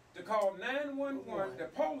investigate, to call 911, the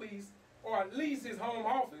police, or at least his home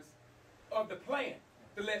office of the plant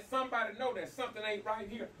to let somebody know that something ain't right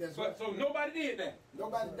here. That's but right. So nobody did that.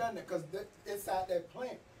 Nobody done that because inside that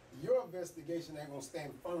plant, your investigation ain't gonna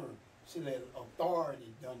stand firm. Should let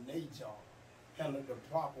authority done their job, handle it the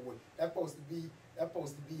proper way. That's supposed to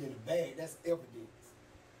be in the bag. That's evidence.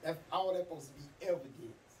 That's all that's supposed to be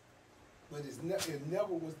evidence. But it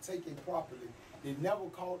never was taken properly. They never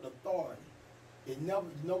called authority.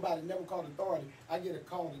 Nobody never called authority. I get a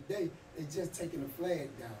call today, they just taking the flag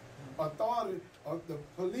down. Authority of the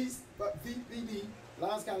police, VPD,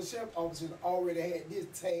 Lyons County Sheriff officers already had this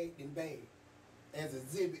tagged and bagged as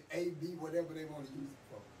exhibit A, B, whatever they want to use it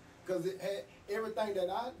for. Because it had everything that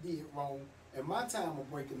I did wrong in my time of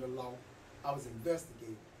breaking the law, I was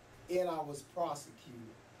investigated and I was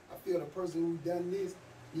prosecuted. I feel the person who done this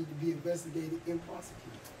need to be investigated and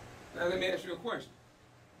prosecuted. Now let me ask you a question.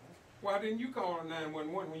 Why didn't you call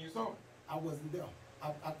 911 when you saw it? I wasn't there.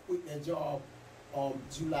 I quit that job on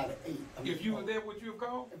July the 8th. If you were there, would you have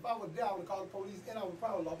called? If I was there, I would have called the police and I would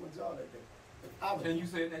probably lost my job that day. And you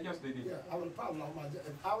said that yesterday, didn't you? Yeah, I would have probably lost my job.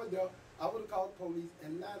 If I was there, I would have called the police,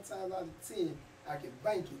 and 9 times out of 10, I can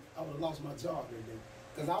bank it, I would have lost my job that day.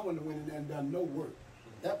 Because I wouldn't have went in there and done no work.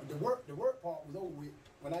 The work part was over with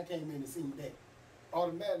when I came in and seen that.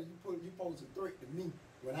 Automatically, you pose a threat to me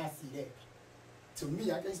when I see that. To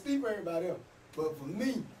me, I can't speak for everybody else, but for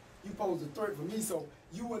me, you pose a threat for me, so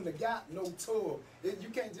you wouldn't have got no tub. You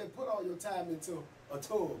can't just put all your time into a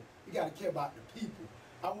tub. You got to care about the people.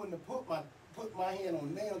 I wouldn't have put my hand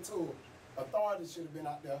on the damn tub. Authorities should have been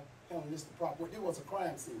out there handling this the proper way. It was a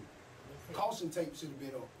crime scene. Caution tape should have been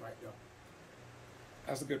up right there.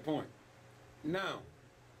 That's a good point. Now,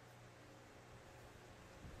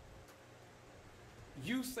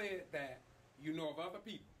 you said that you know of other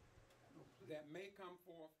people that may come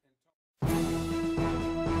forth and talk.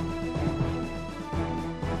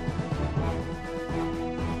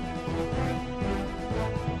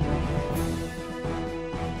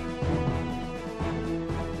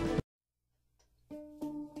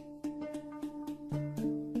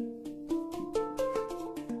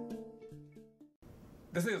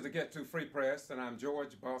 This is the Get To Free Press, and I'm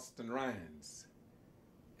George Boston Rhines.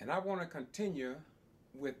 And I want to continue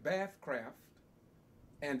with Bathcraft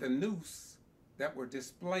and the Noose that were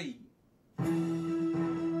displayed.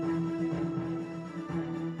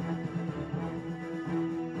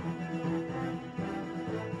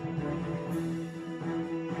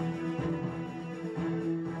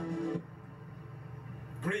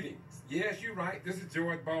 Greetings. Yes, you're right. This is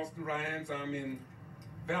George Boston Rhines. I'm in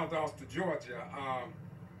Valdosta, Georgia.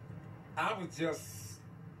 I was just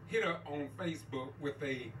hit up on Facebook with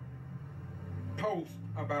a post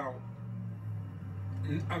about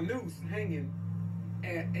a noose hanging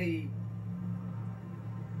at a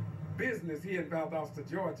business here in Valdosta,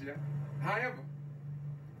 Georgia. However,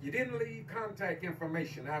 you didn't leave contact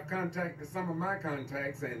information. I've contacted some of my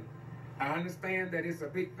contacts, and I understand that it's a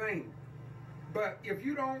big thing. But if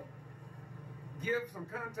you don't give some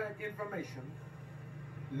contact information,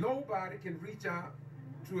 nobody can reach out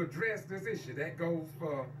to address this issue. That goes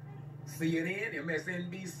for CNN,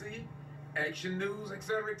 MSNBC, Action News,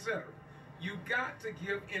 etc., etc. You got to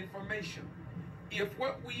give information. If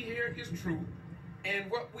what we hear is true, and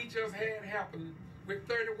what we just had happen with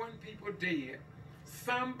 31 people dead,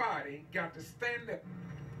 somebody got to stand up.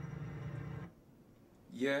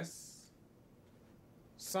 Yes,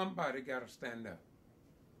 somebody got to stand up.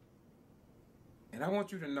 And I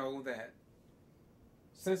want you to know that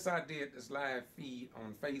since I did this live feed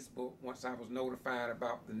on Facebook, once I was notified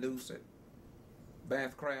about the Noose at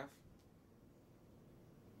Bathcraft,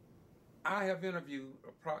 I have interviewed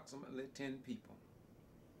approximately 10 people.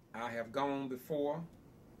 I have gone before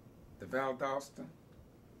the Valdosta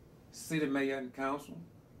City Mayor and Council,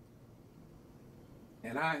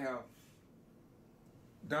 and I have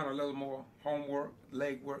done a little more homework,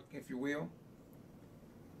 legwork, if you will.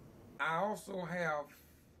 I also have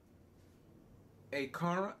a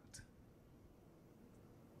current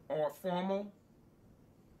or former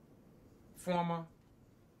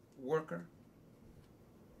worker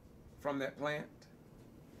from that plant.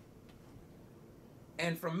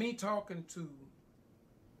 And from me talking to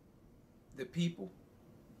the people,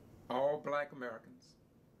 all black Americans,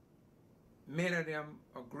 many of them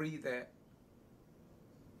agree that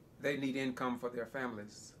they need income for their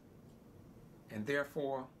families. And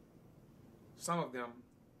therefore, some of them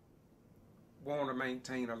want to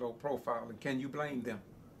maintain a low profile. And can you blame them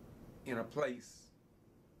in a place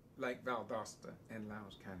like Valdosta and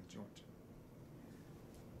Lowndes County, Georgia?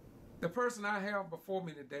 The person I have before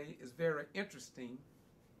me today is very interesting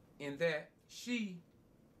in that she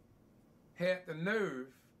had the nerve,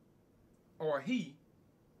 or he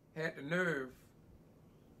had the nerve,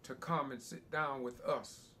 to come and sit down with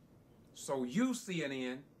us. So you,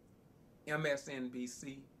 CNN,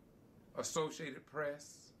 MSNBC, Associated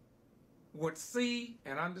Press, would see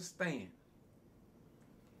and understand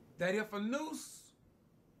that if a noose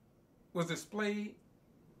was displayed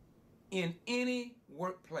in any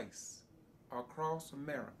workplace across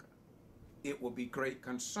America, it will be great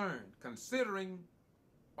concern, considering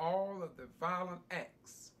all of the violent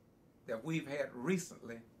acts that we've had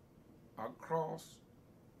recently across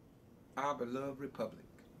our beloved republic.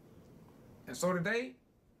 And so today,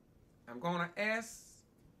 I'm going to ask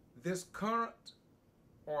this current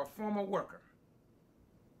or former worker,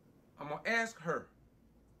 I'm going to ask her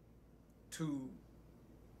to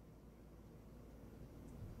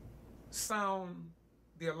sound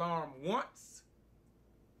the alarm once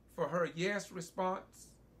for her yes response,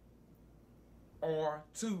 or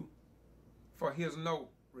two for his no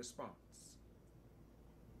response.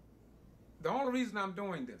 The only reason I'm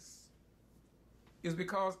doing this is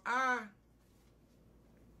because I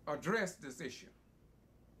addressed this issue.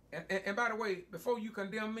 And by the way, before you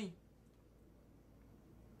condemn me,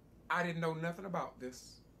 I didn't know nothing about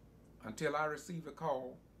this until I received a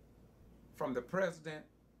call from the president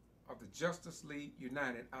of the Justice League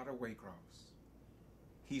United out of Waycross.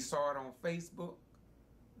 He saw it on Facebook,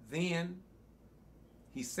 then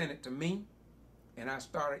he sent it to me, and I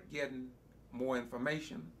started getting more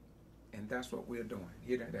information, and that's what we're doing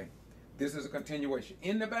here today. This is a continuation.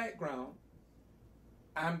 In the background,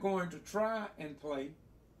 I'm going to try and play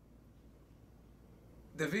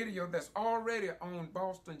the video that's already on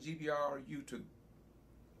Boston G.B.R. YouTube.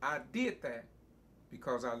 I did that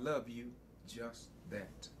because I love you just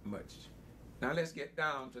that much. Now let's get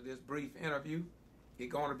down to this brief interview.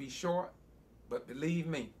 It's going to be short, but believe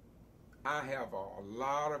me, I have a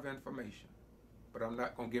lot of information, but I'm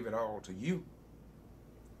not going to give it all to you.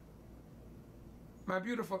 My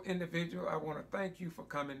beautiful individual, I want to thank you for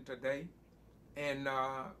coming today. And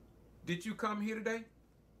did you come here today?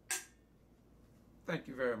 Thank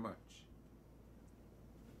you very much.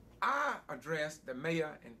 I addressed the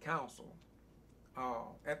mayor and council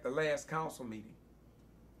at the last council meeting,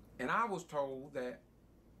 and I was told that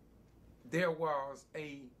there was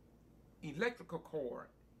a electrical cord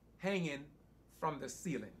hanging from the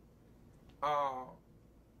ceiling. I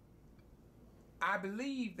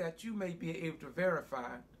believe that you may be able to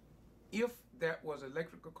verify if that was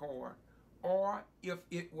electrical cord or if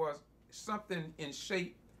it was something in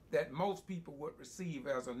shape that most people would receive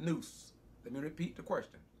as a noose. Let me repeat the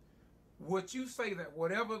question. Would you say that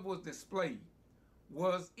whatever was displayed,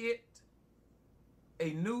 was it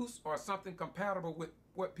a noose or something compatible with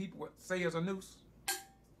what people would say is a noose?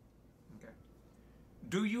 Okay.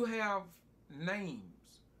 Do you have names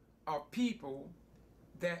of people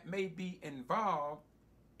that may be involved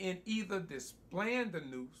in either displaying the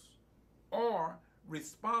noose or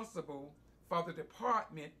responsible for the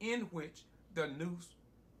department in which the noose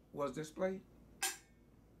was displayed?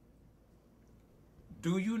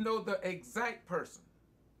 Do you know the exact person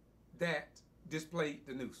that displayed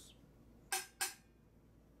the noose?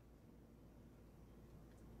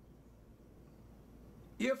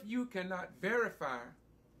 If you cannot verify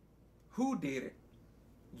who did it,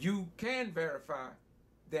 you can verify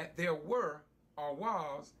that there were or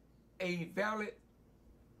was a valid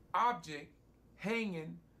object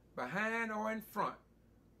hanging behind or in front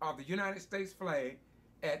of the United States flag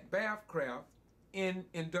at Bathcraft in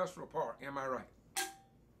Industrial Park. Am I right?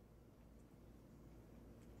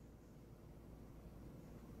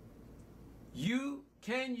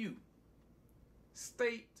 Can you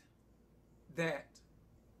state that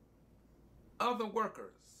other workers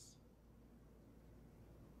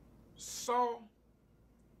saw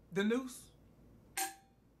the noose?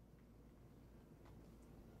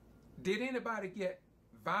 Did anybody get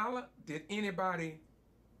violent? Did anybody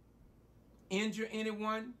injure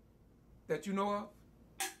anyone that you know of?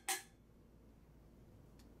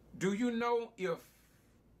 Do you know if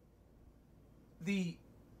the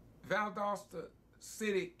Valdosta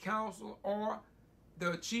City Council or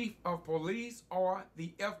the Chief of Police or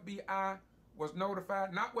the FBI was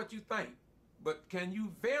notified? Not what you think, but can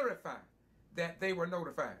you verify that they were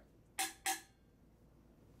notified?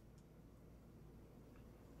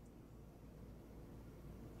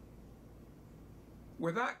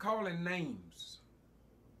 Without calling names,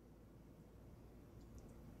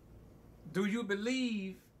 do you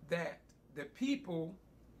believe that the people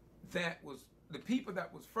that was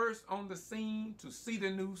first on the scene to see the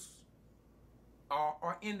noose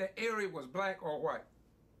or in the area was black or white?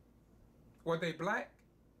 Were they black?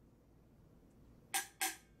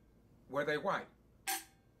 Were they white?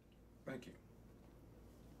 Thank you.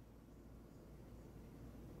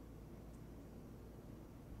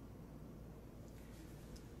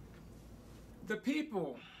 The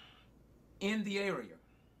people in the area,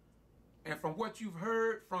 and from what you've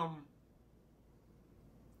heard from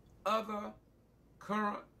other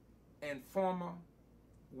current and former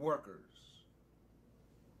workers,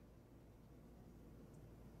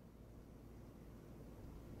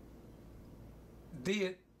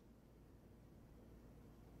 did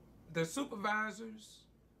the supervisors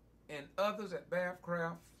and others at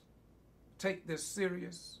Bathcraft take this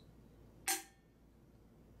serious?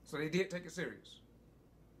 So they did take it serious.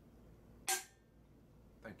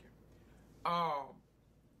 Thank you.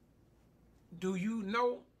 Do you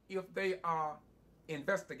know if they are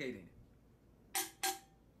investigating it?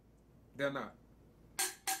 They're not.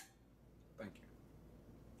 Thank you.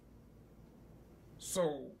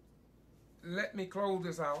 So let me close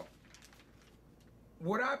this out.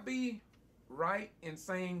 Would I be right in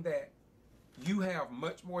saying that you have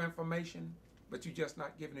much more information, but you're just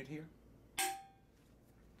not giving it here?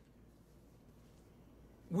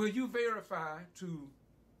 Will you verify to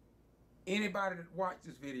anybody that watched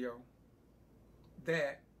this video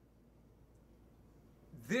that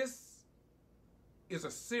this is a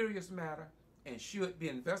serious matter and should be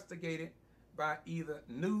investigated by either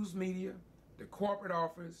news media, the corporate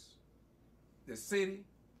office, the city,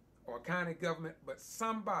 or county government, but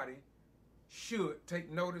somebody should take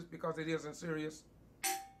notice because it isn't serious?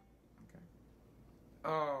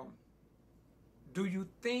 Okay. Do you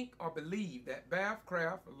think or believe that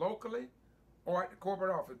Bathcraft, locally or at the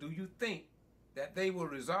corporate office, do you think that they will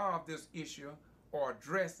resolve this issue or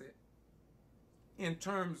address it in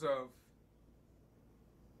terms of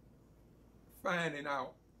finding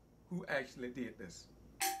out who actually did this?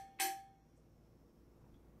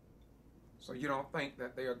 So you don't think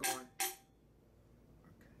that they are going? Okay.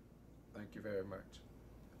 Thank you very much.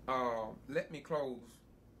 Let me close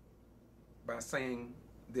by saying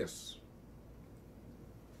this.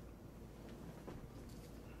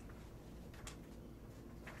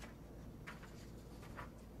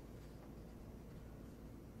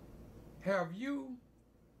 Have you,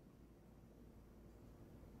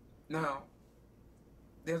 now,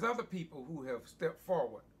 there's other people who have stepped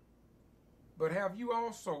forward, but have you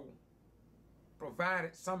also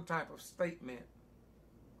provided some type of statement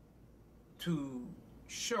to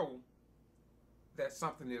show that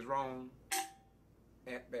something is wrong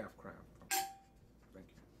at Bathcraft? Okay. Thank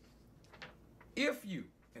you. If you,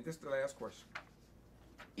 and this is the last question,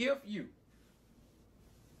 if you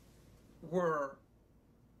were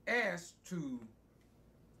asked to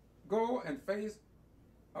go and face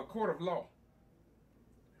a court of law,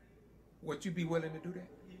 would you be willing to do that?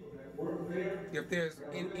 If there's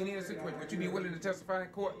any situation, would you be willing to testify in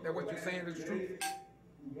court that what you're saying is true?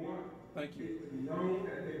 Thank you. To be known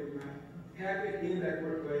that they were not happy in that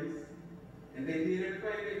workplace, and they did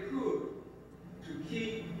everything they could to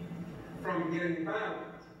keep from getting violent.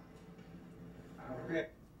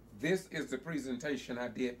 This is the presentation I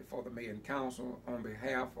did before the mayor and council on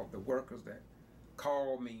behalf of the workers that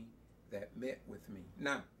called me, that met with me.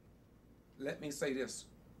 Now, let me say this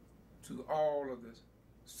to all of the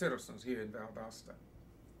citizens here in Valdosta.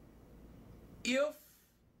 If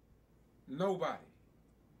nobody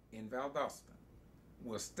in Valdosta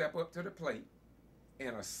will step up to the plate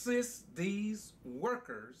and assist these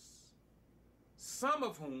workers, some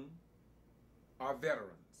of whom are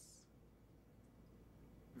veterans,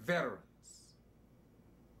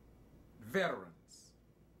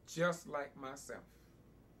 just like myself.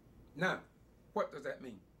 Now, what does that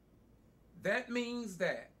mean? That means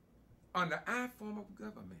that under our form of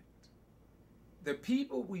government, the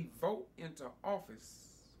people we vote into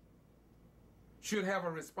office should have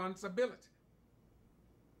a responsibility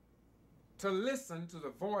to listen to the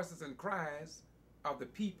voices and cries of the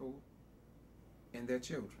people and their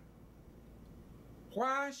children.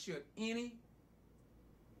 Why should any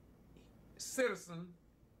citizen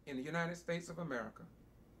in the United States of America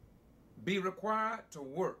be required to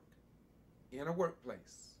work in a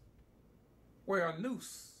workplace where a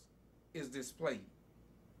noose is displayed?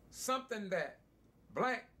 Something that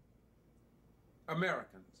black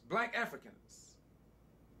Americans, black Africans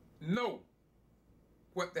know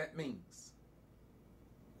what that means.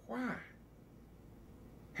 Why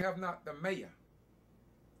have not the mayor,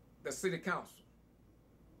 the city council,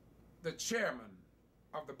 the chairman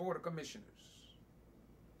of the board of commissioners,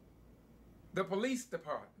 the police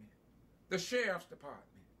department, the sheriff's department,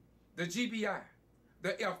 the G.B.R, the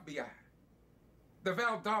FBI, the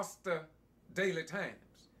Valdosta Daily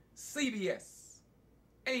Times, CBS,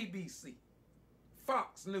 ABC,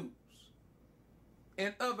 Fox News,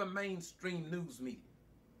 and other mainstream news media?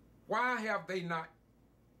 Why have they not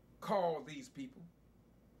called these people?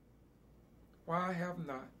 Why have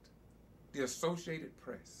not the Associated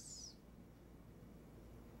Press.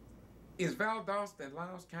 Is Valdosta and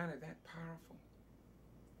Lowndes County that powerful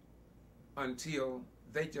until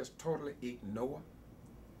they just totally ignore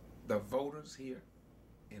the voters here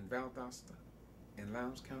in Valdosta and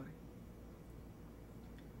Lowndes County?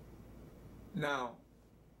 Now,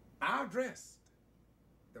 I addressed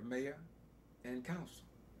the mayor and council.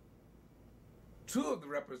 Two of the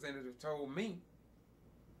representatives told me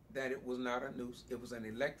that it was not a noose, it was an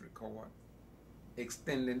electric cord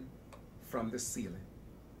extending from the ceiling.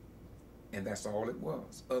 And that's all it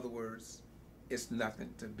was. In other words, it's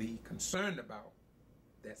nothing to be concerned about,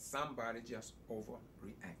 that somebody just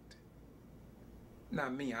overreacted. Now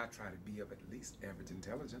me, I try to be of at least average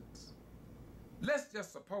intelligence. Let's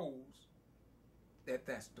just suppose that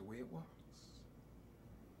that's the way it was.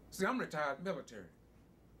 See, I'm retired military.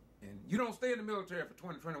 And you don't stay in the military for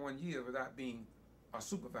 20, 21 years without being a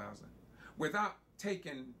supervisor, without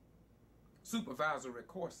taking supervisory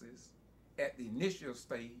courses at the initial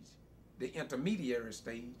stage, the intermediary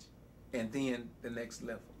stage, and then the next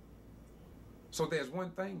level. So there's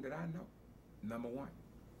one thing that I know. Number one,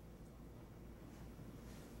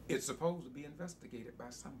 it's supposed to be investigated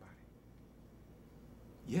by somebody.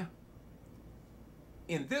 Yeah.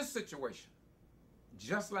 In this situation,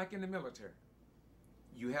 just like in the military,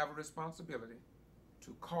 you have a responsibility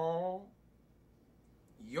to call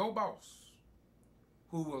your boss,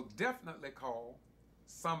 who will definitely call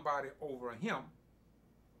somebody over him,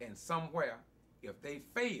 and somewhere, if they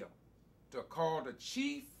fail to call the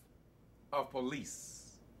chief of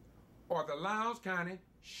police or the Lowndes County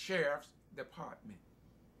Sheriff's Department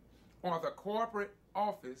or the corporate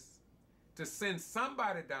office to send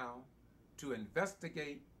somebody down to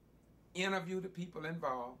investigate, interview the people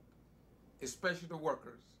involved, especially the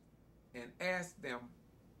workers, and ask them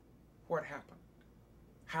what happened.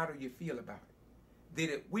 How do you feel about it? Did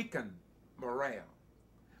it weaken morale?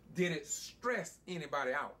 Did it stress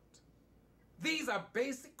anybody out? These are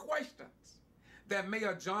basic questions that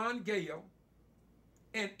Mayor John Gale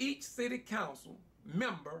and each city council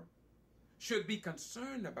member should be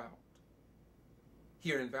concerned about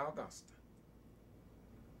here in Valdosta.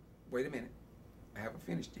 Wait a minute, I haven't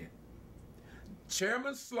finished yet.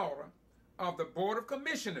 Chairman Slaughter of the Board of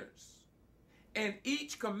Commissioners and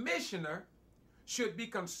each commissioner should be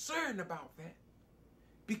concerned about that,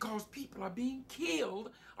 because people are being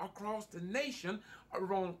killed across the nation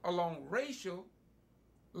along racial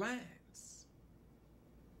lines.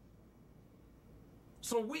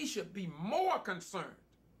 So we should be more concerned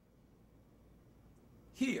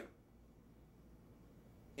here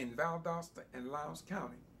in Valdosta and Lowndes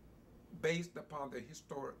County based upon the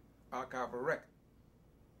historic archival record.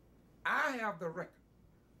 I have the record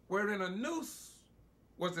wherein a noose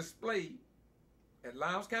was displayed at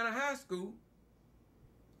Lowndes County High School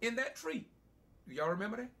in that tree. Do y'all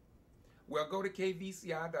remember that? Well, go to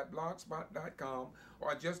kvci.blogspot.com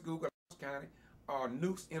or just Google Lowndes County or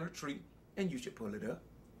noose in a tree and you should pull it up.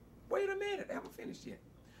 Wait a minute, I haven't finished yet.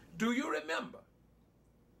 Do you remember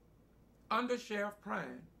under Sheriff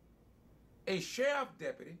Prine, a sheriff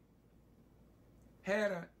deputy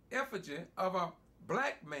had an effigy of a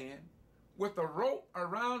black man with a rope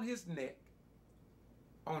around his neck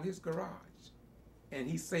on his garage, and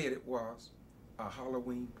he said it was a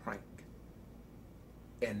Halloween prank.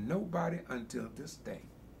 And nobody until this day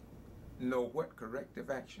know what corrective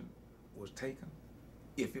action was taken,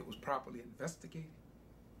 if it was properly investigated.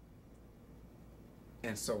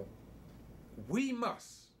 And so we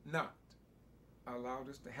must not allow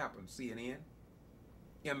this to happen. CNN,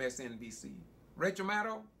 MSNBC, Rachel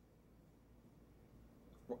Maddow,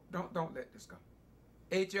 don't let this go.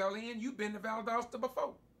 HLN, you've been to Valdosta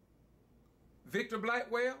before. Victor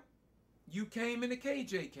Blackwell, you came in the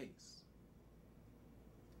KJ case.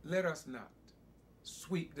 Let us not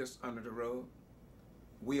sweep this under the rug.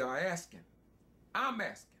 We are asking, I'm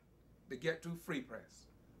asking, the Get To Free Press,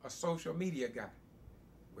 a social media guy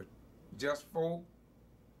with just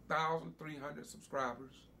 4,300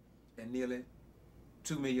 subscribers and nearly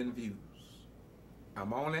 2 million views.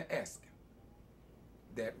 I'm only asking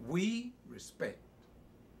that we respect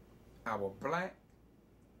our black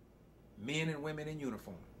men and women in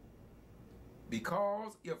uniform.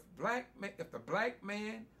 Because if the black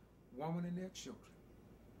man, woman, and their children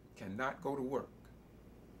cannot go to work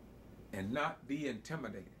and not be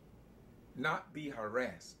intimidated, not be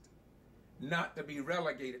harassed, not to be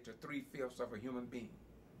relegated to 3/5 of a human being,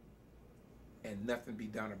 and nothing be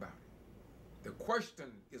done about it. The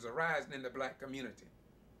question is arising in the black community.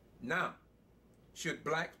 Now, should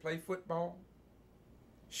blacks play football?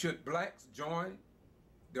 Should blacks join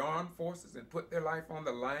the armed forces and put their life on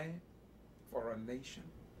the line for a nation?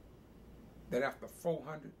 that after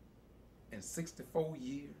 464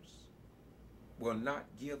 years will not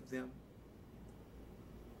give them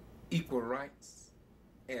equal rights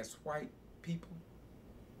as white people?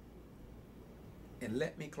 And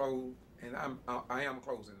let me close, and I am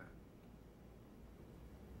closing now.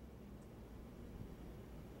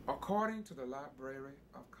 According to the Library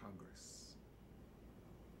of Congress,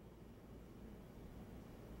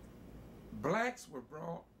 blacks were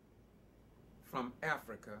brought from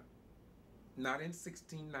Africa not in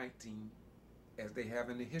 1619 as they have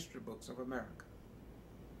in the history books of America,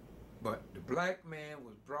 but the black man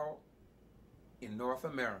was brought in North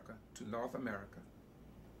America to North America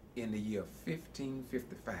in the year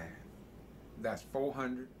 1555. That's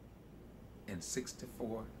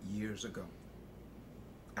 464 years ago.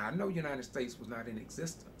 I know the United States was not in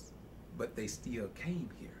existence, but they still came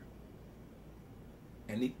here.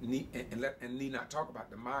 And need not talk about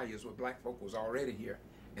the Mayas, where black folk was already here,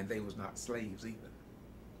 and they was not slaves either.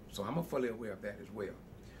 So I'm fully aware of that as well.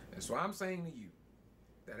 And so I'm saying to you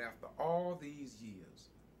that after all these years,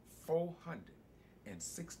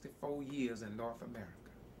 464 years in North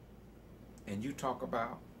America, and you talk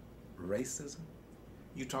about racism,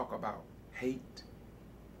 you talk about hate,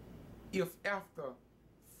 if after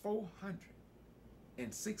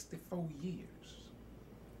 464 years,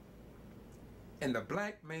 and the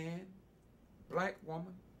black man, black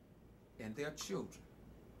woman, and their children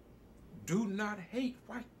do not hate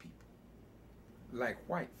white people like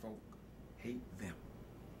white folk hate them.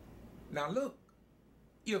 Now look,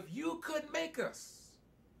 if you could make us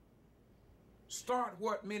start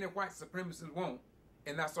what many white supremacists want,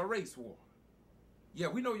 and that's a race war. Yeah,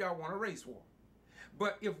 we know y'all want a race war.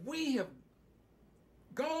 But if we have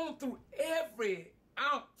gone through every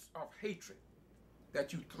ounce of hatred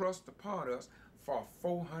that you thrust upon us for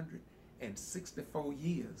 464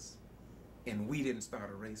 years, and we didn't start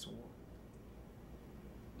a race war,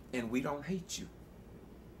 and we don't hate you,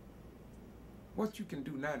 what you can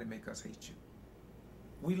do now to make us hate you?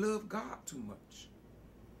 We love God too much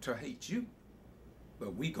to hate you,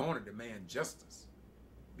 but we going to demand justice,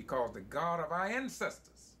 because the God of our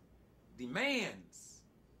ancestors demands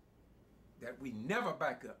that we never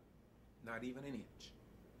back up, not even an inch,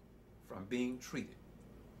 from being treated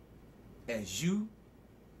as you,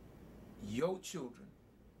 your children,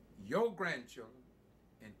 your grandchildren,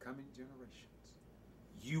 and coming generations.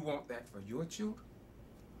 You want that for your children,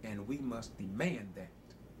 and we must demand that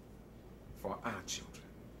for our children.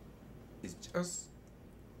 It's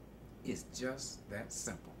just that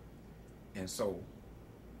simple. And so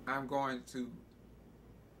I'm going to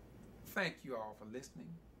thank you all for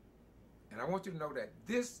listening. And I want you to know that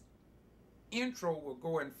this intro will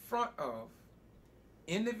go in front of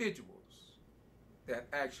individuals that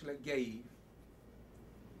actually gave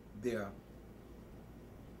their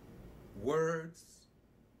words,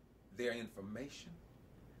 their information,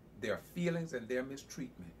 their feelings, and their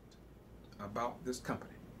mistreatment about this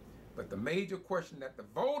company. But the major question that the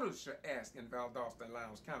voters should ask in Valdosta and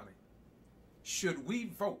Lowndes County: should we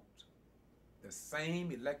vote the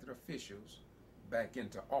same elected officials back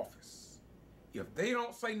into office? If they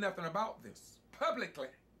don't say nothing about this publicly,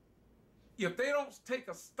 if they don't take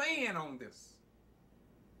a stand on this,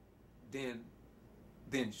 then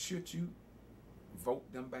should you vote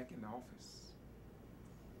them back into office?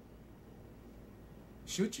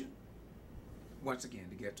 Should you? Once again,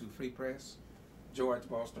 to get to Free Press, George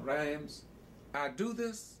Boston Rhymes. I do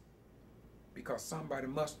this because somebody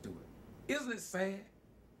must do it. Isn't it sad?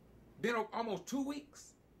 Been almost 2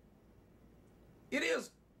 weeks. It is.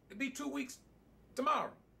 It'll be 2 weeks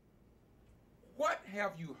tomorrow. What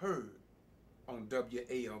have you heard on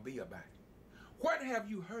WALB about it? What have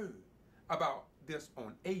you heard about this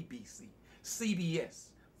on ABC, CBS,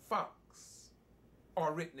 Fox,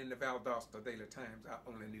 or written in the Valdosta Daily Times, our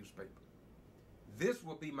only newspaper? This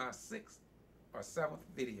will be my 6th or 7th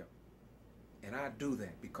video. And I do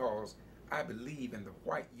that because I believe in the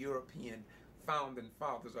white European founding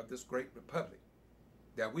fathers of this great republic,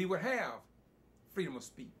 that we would have freedom of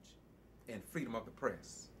speech and freedom of the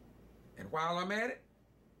press. And while I'm at it,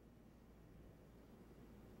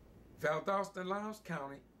 Valdosta and Lowndes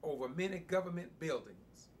County, over many government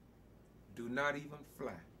buildings, do not even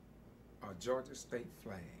fly a Georgia state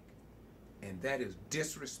flag. And that is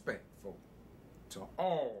disrespectful to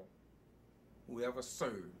all who ever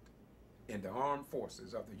served in the armed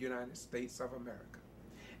forces of the United States of America.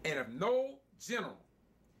 And if no general,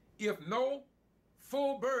 if no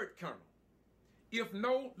full bird colonel, if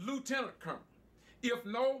no lieutenant colonel, if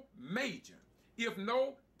no major, if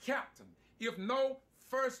no captain, if no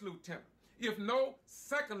first lieutenant, if no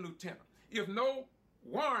second lieutenant, if no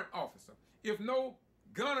warrant officer, if no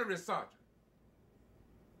gunnery sergeant,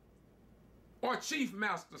 or Chief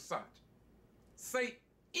Master Sergeant say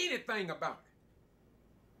anything about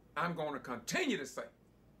it, I'm going to continue to say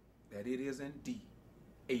that it is indeed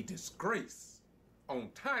a disgrace on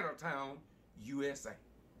Titletown, USA,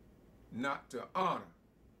 not to honor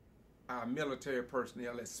our military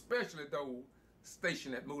personnel, especially those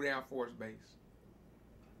stationed at Moody Air Force Base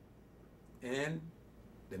and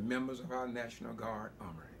the members of our National Guard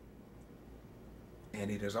Armory. And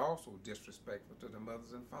it is also disrespectful to the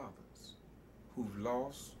mothers and fathers who've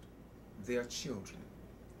lost their children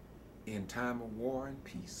in time of war and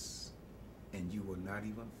peace, and you will not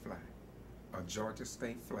even fly a Georgia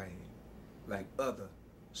state flag like other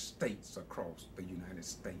states across the United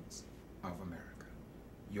States of America.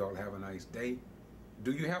 You all have a nice day.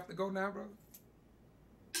 Do you have to go now, brother?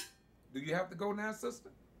 Do you have to go now, sister?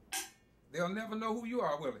 They'll never know who you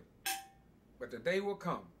are, will they? But the day will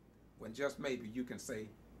come when just maybe you can say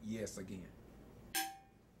yes again.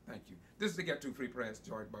 Thank you. This is the Get Too Free Press,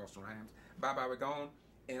 George Boston Rhymes. Bye-bye, we're gone.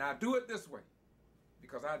 And I do it this way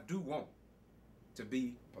because I do want to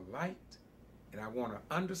be polite and I want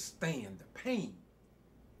to understand the pain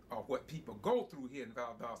of what people go through here in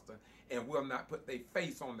Valdosta and will not put their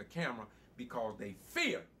face on the camera because they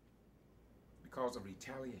fear because of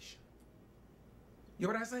retaliation. You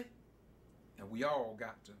know what I say? And we all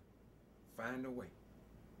got to find a way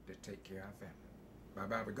to take care of our family.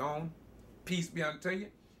 Bye-bye, we're gone. Peace be unto you.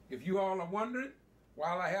 If you all are wondering,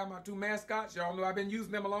 while I have my two mascots, y'all know I've been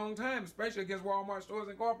using them a long time, especially against Walmart Stores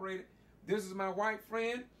Incorporated. This is my white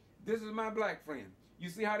friend. This is my black friend. You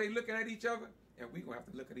see how they looking at each other? And we're going to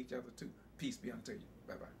have to look at each other too. Peace be unto you.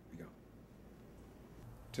 Bye-bye. We gone.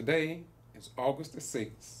 Today is August the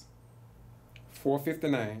 6th,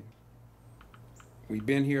 4:59. We've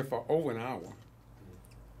been here for over an hour.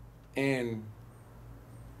 And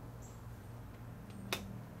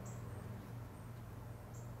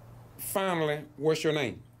finally, what's your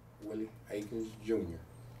name? Willie Akins Jr.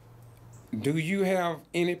 Do you have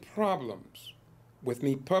any problems with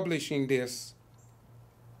me publishing this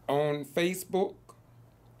on Facebook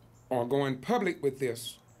or going public with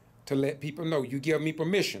this to let people know you give me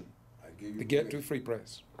permission to Get Too Free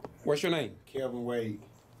Press? What's your name? Kevin Wade.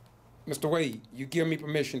 Mr. Wade, you give me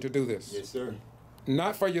permission to do this? Yes, sir.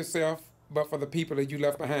 Not for yourself, but for the people that you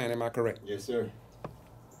left behind, am I correct? Yes, sir.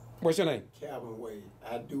 What's your name? Calvin Wade,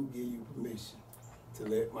 I do give you permission to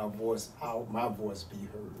let my voice be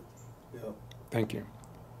heard. Yep. Thank you.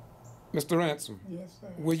 Mr. Ransom, Yes, sir.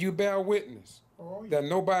 will you bear witness Oh, yeah. that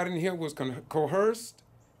nobody in here was coerced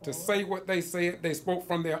to say what they said? They spoke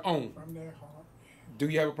from their own. From their heart. Do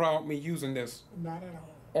you have a problem with me using this? Not at all.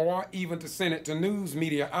 Or even to send it to news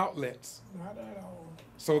media outlets Not at all.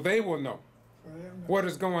 so they will know For them to what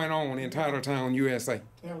is going on in Titletown, USA,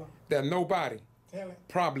 tell them. that nobody Tell it.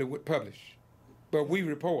 probably would publish. But we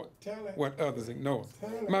report Tell it. what others ignore. Tell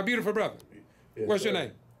it. My beautiful brother, Yes, what's your sir.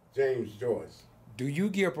 name? James Joyce. Do you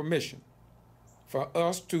give permission for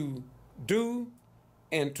us to do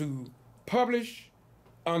and to publish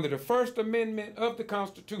under the First Amendment of the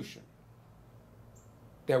Constitution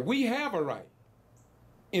that we have a right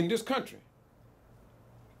in this country,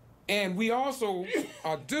 and we also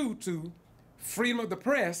are due to freedom of the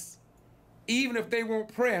press, even if they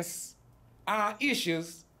won't press our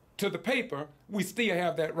issues to the paper, we still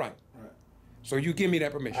have that right. Right. So you give me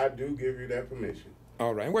that permission. I do give you that permission.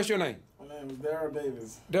 All right. What's your name? My name is Daryl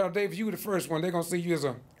Davis. Daryl Davis, you were the first one. They're going to see you as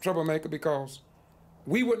a troublemaker because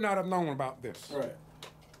we would not have known about this Right.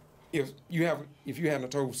 if you hadn't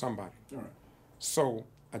told somebody. All right. So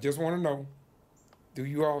I just want to know, do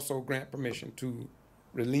you also grant permission to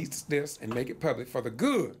release this and make it public for the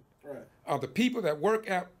good Right. of the people that work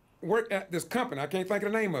at this company? I can't think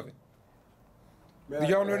of the name of it. Do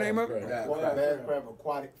y'all know the name of it? Bathcraft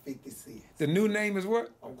Aquatic 56. The new name is what?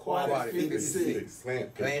 Aquatic 56.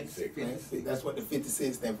 Plant 56. That's what the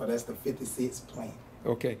 56 stands for. That's the 56 plant.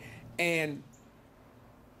 Okay. And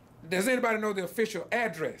does anybody know the official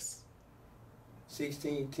address?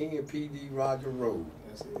 1610 P.D. Roger Road.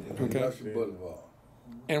 That's it. Okay. Industrial Boulevard.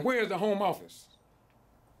 And where is the home office?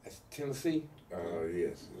 That's Tennessee.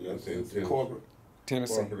 Yes. That's in Tennessee. Corporate.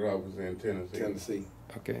 Tennessee. Corporate office in Tennessee. Tennessee.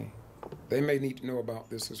 Okay. They may need to know about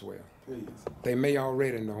this as well. Please. They may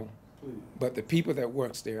already know, Please. but the people that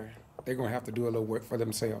works there, they're going to have to do a little work for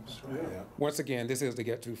themselves. Yeah. Once again, this is the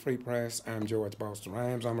Get Too Free Press. I'm George Boston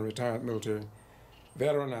Rhymes. I'm a retired military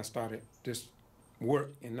veteran. I started this work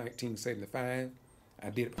in 1975. I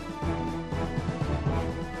did it.